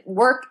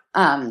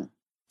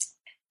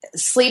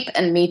 Sleep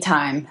and me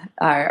time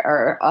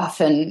are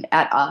often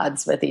at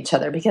odds with each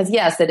other because,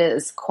 yes, it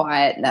is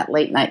quiet and that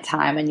late night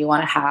time and you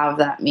want to have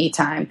that me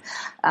time.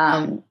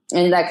 And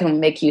that can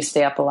make you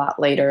stay up a lot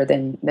later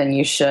than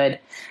you should.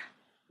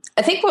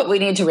 I think what we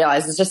need to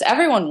realize is just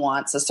everyone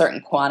wants a certain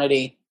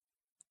quantity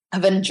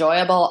of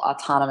enjoyable,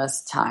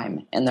 autonomous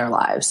time in their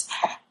lives.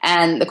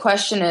 And the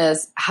question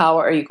is, how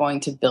are you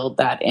going to build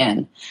that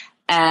in?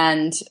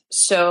 And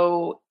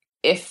so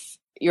if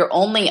your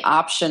only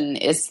option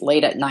is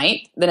late at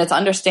night, then it's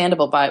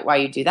understandable why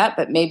you do that.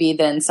 But maybe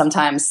then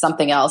sometimes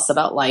something else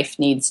about life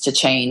needs to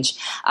change,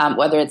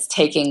 whether it's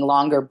taking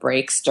longer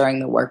breaks during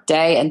the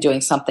workday and doing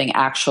something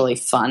actually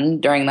fun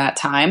during that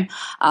time.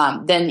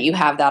 Then you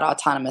have that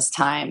autonomous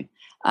time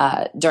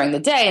during the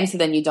day. And so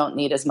then you don't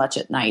need as much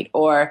at night.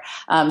 Or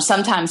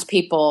sometimes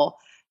people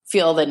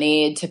feel the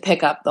need to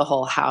pick up the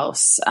whole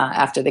house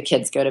after the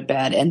kids go to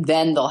bed, and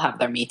then they'll have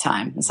their me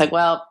time. It's like,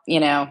 well,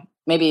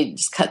 maybe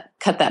just cut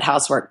that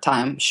housework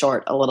time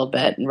short a little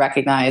bit and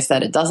recognize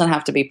that it doesn't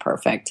have to be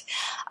perfect.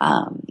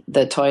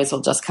 The toys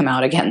will just come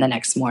out again the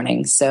next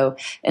morning. So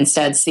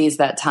instead, seize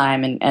that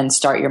time and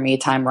start your me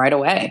time right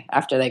away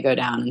after they go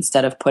down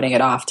instead of putting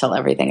it off till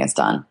everything is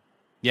done.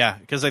 Yeah,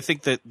 because I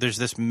think that there's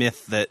this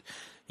myth that,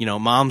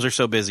 moms are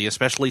so busy,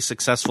 especially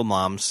successful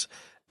moms,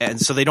 and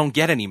so they don't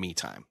get any me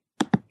time.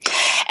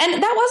 And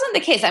that wasn't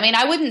the case. I mean,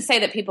 I wouldn't say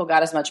that people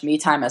got as much me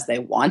time as they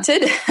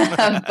wanted,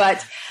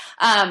 but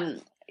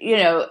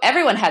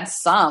everyone had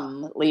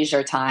some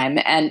leisure time,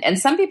 and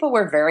some people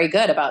were very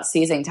good about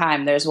seizing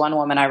time. There's one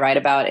woman I write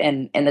about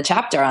in the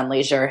chapter on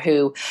leisure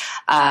who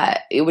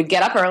would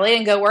get up early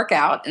and go work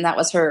out, and that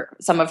was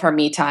some of her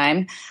me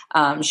time.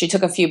 She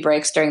took a few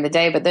breaks during the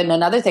day, but then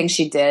another thing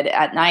she did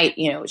at night,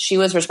 she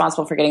was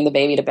responsible for getting the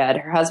baby to bed.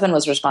 Her husband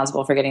was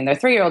responsible for getting their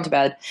 3-year-old to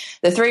bed.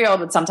 The 3-year-old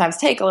would sometimes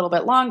take a little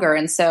bit longer,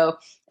 and so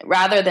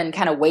rather than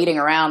kind of waiting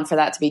around for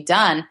that to be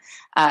done,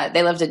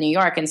 they lived in New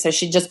York, and so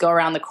she'd just go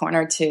around the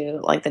corner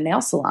to the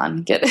nail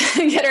salon, get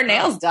her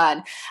nails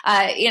done,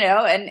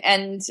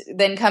 and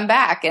then come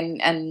back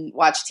and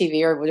watch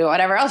TV or do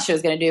whatever else she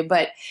was going to do.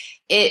 But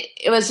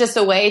it was just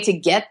a way to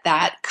get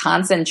that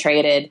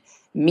concentrated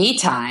me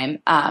time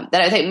that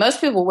I think most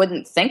people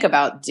wouldn't think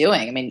about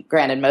doing. I mean,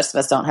 granted, most of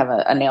us don't have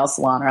a nail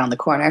salon around the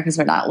corner because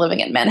we're not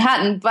living in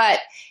Manhattan, but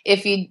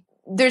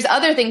there's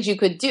other things you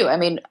could do. I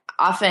mean,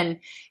 often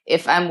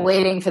if I'm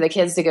waiting for the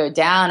kids to go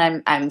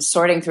down, I'm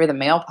sorting through the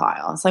mail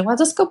pile. It's like, well,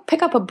 just go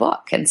pick up a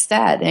book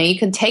instead. And you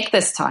can take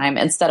this time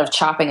instead of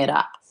chopping it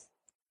up.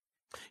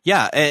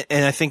 Yeah.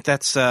 And I think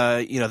that's,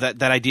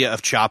 that idea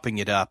of chopping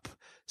it up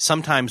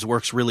sometimes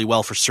works really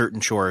well for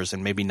certain chores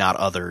and maybe not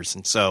others.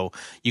 And so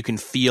you can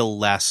feel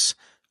less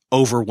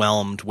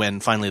overwhelmed when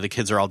finally the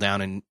kids are all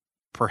down and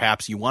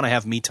perhaps you want to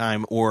have me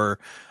time or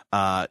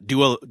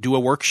do a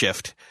work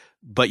shift,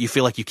 but you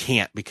feel like you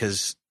can't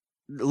because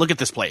look at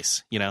this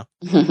place, Yeah,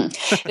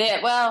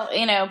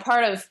 well,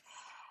 part of,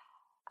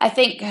 I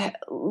think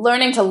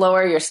learning to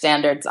lower your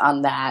standards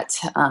on that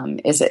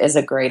is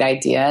a great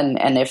idea.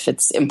 And if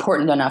it's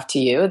important enough to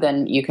you,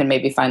 then you can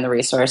maybe find the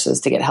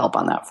resources to get help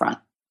on that front.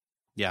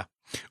 Yeah.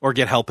 Or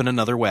get help in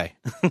another way.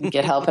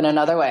 Get help in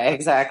another way.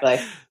 Exactly.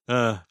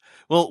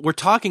 Well, we're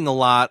talking a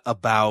lot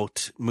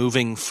about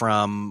moving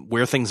from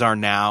where things are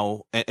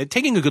now and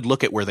taking a good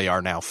look at where they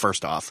are now,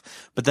 first off,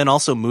 but then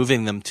also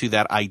moving them to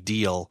that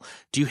ideal.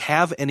 Do you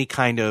have any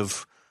kind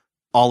of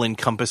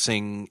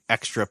all-encompassing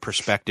extra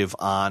perspective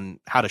on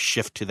how to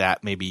shift to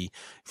that, maybe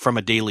from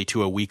a daily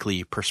to a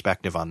weekly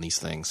perspective on these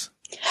things?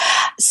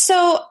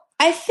 So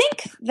I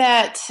think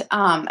that,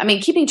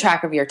 keeping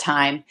track of your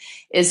time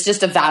is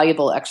just a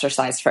valuable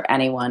exercise for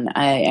anyone.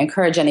 I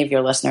encourage any of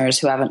your listeners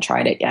who haven't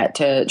tried it yet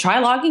to try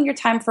logging your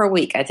time for a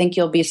week. I think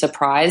you'll be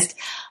surprised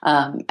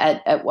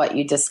at what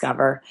you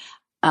discover.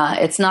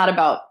 It's not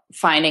about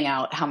finding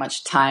out how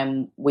much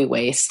time we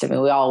waste. I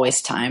mean, we all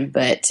waste time,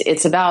 but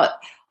it's about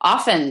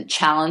often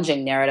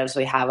challenging narratives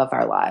we have of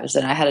our lives.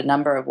 And I had a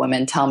number of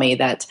women tell me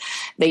that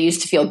they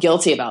used to feel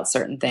guilty about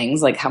certain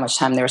things, like how much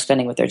time they were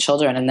spending with their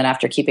children. And then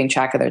after keeping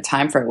track of their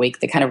time for a week,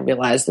 they kind of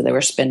realized that they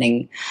were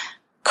spending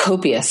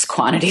copious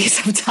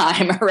quantities of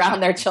time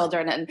around their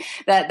children, and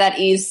that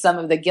eased some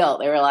of the guilt.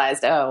 They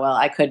realized, oh, well,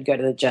 I could go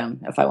to the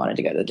gym if I wanted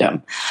to go to the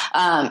gym.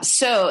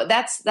 So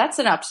that's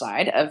an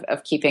upside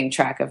of keeping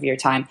track of your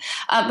time.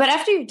 But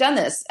after you've done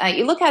this,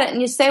 you look at it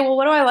and you say, well,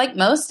 what do I like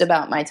most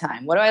about my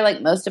time? What do I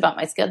like most about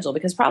my schedule?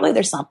 Because probably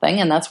there's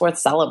something, and that's worth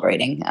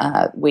celebrating.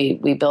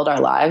 We build our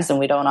lives, and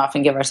we don't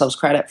often give ourselves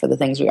credit for the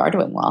things we are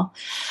doing well.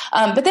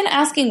 But then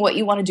asking what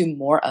you want to do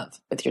more of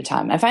with your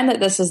time. I find that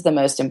this is the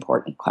most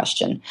important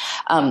question.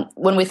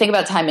 When we think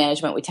about time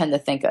management, we tend to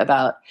think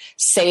about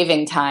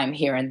saving time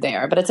here and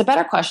there, but it's a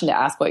better question to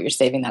ask what you're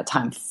saving that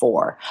time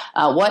for.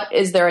 What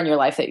is there in your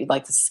life that you'd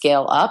like to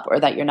scale up or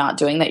that you're not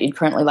doing that you'd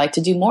currently like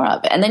to do more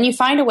of? And then you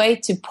find a way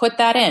to put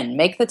that in,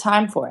 make the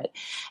time for it.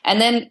 And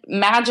then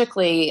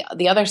magically,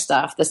 the other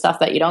stuff, the stuff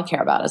that you don't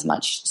care about as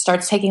much,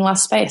 starts taking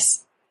less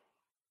space.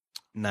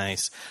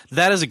 Nice.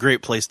 That is a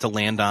great place to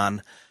land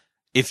on.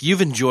 If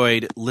you've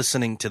enjoyed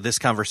listening to this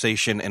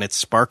conversation and it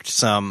sparked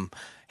some,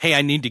 hey,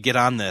 I need to get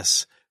on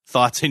this,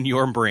 thoughts in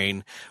your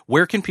brain,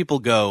 where can people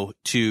go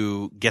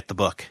to get the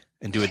book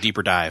and do a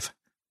deeper dive?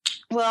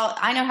 Well,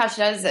 I know how she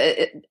does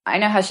it. I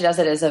know how she does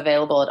it is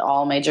available at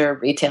all major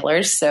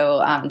retailers.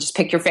 So just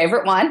pick your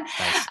favorite one.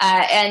 Nice.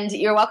 And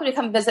you're welcome to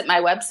come visit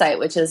my website,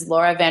 which is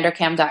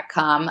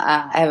lauravanderkam.com.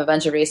 I have a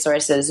bunch of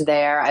resources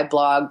there. I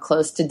blog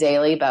close to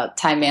daily about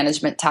time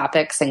management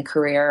topics and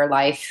career,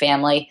 life,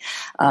 family,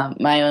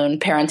 my own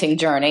parenting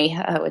journey,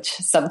 which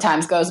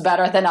sometimes goes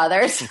better than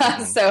others.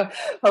 So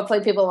hopefully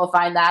people will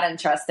find that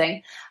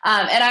interesting.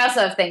 And I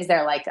also have things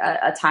there like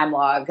a time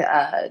log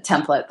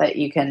template that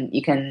you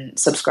can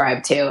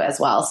subscribe to as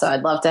well. So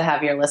I'd love to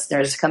have your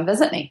listeners come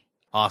visit me.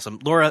 Awesome.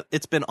 Laura,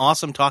 it's been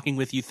awesome talking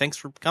with you. Thanks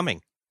for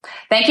coming.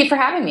 Thank you for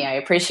having me. I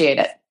appreciate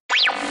it.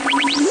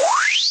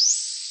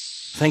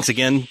 Thanks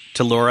again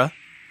to Laura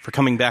for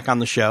coming back on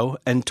the show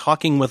and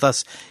talking with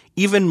us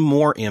even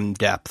more in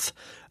depth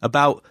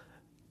about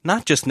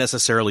not just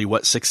necessarily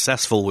what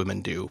successful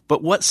women do,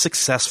 but what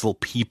successful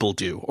people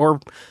do, or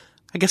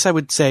I guess I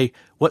would say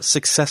what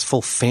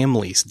successful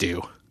families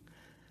do.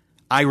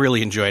 I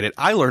really enjoyed it.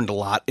 I learned a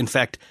lot. In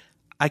fact,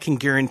 I can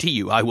guarantee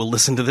you I will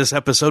listen to this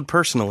episode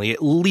personally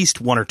at least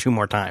one or two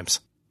more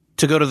times.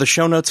 To go to the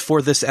show notes for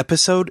this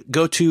episode,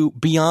 go to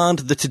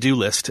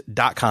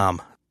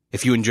beyondthetodolist.com.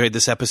 If you enjoyed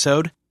this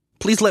episode,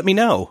 please let me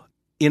know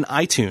in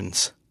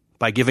iTunes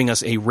by giving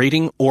us a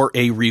rating or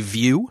a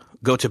review.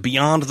 Go to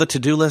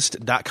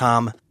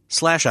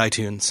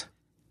beyondthetodolist.com/iTunes.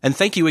 And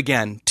thank you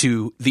again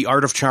to the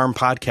Art of Charm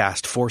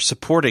podcast for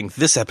supporting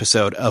this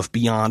episode of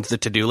Beyond the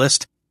To-Do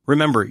List.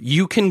 Remember,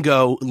 you can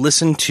go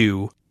listen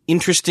to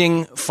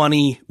interesting,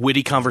 funny,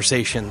 witty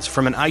conversations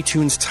from an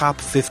iTunes Top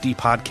 50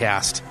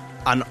 podcast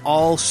on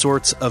all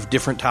sorts of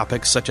different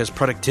topics such as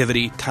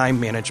productivity, time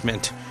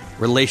management,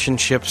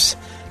 relationships,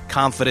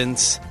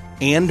 confidence,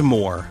 and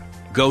more.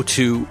 Go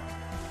to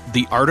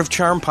the Art of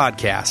Charm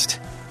podcast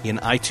in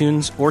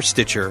iTunes or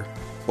Stitcher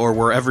or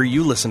wherever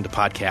you listen to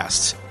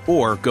podcasts,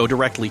 or go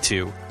directly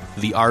to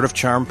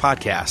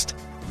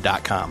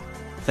theartofcharmpodcast.com.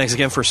 Thanks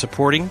again for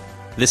supporting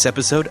this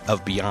episode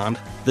of Beyond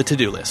the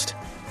To-Do List.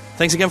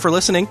 Thanks again for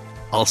listening.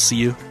 I'll see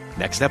you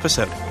next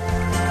episode.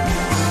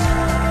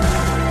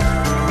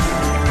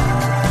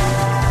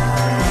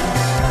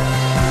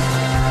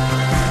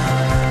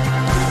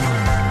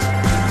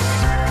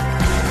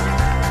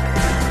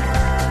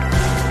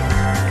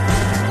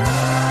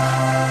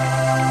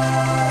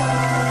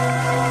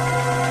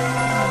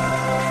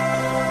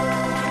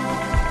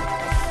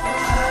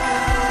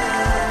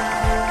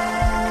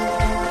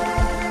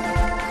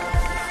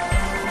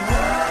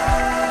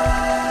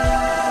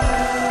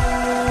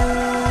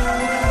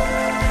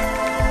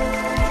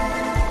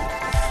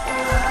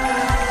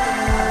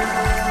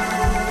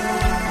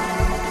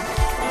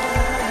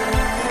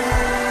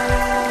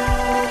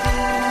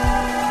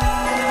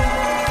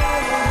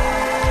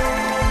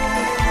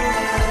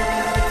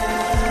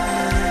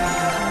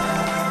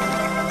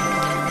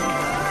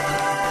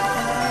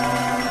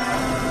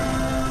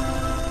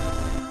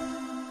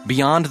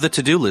 Beyond the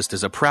To-Do List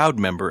is a proud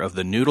member of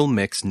the Noodle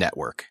Mix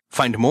Network.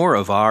 Find more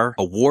of our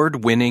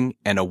award-winning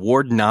and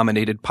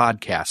award-nominated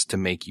podcasts to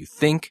make you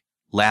think,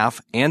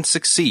 laugh, and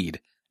succeed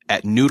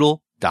at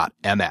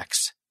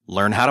noodle.mx.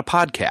 Learn how to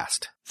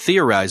podcast.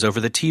 Theorize over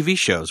the TV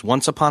shows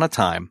Once Upon a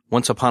Time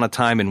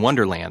in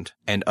Wonderland,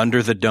 and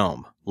Under the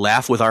Dome.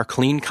 Laugh with our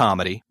clean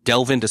comedy,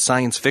 delve into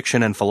science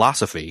fiction and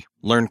philosophy,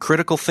 learn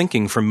critical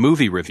thinking from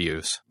movie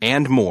reviews,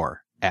 and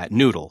more at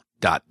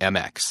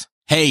noodle.mx.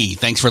 Hey,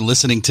 thanks for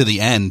listening to the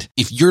end.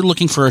 If you're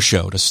looking for a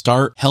show to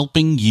start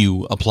helping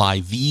you apply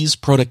these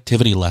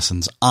productivity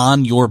lessons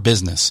on your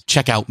business,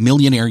 check out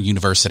Millionaire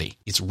University.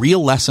 It's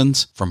real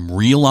lessons from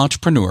real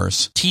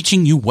entrepreneurs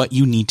teaching you what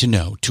you need to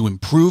know to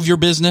improve your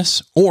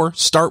business or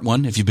start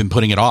one if you've been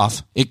putting it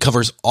off. It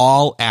covers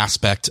all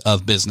aspects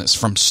of business,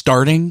 from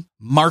starting,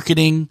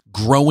 marketing,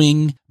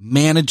 growing,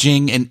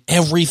 managing, and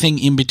everything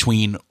in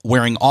between,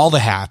 wearing all the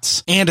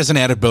hats. And as an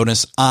added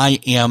bonus, I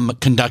am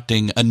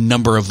conducting a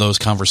number of those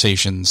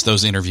conversations,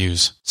 those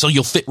interviews. So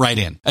you'll fit right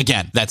in.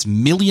 Again, that's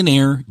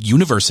Millionaire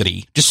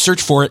University. Just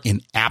search for it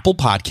in Apple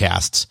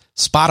Podcasts,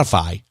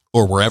 Spotify,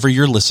 or wherever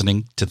you're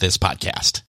listening to this podcast.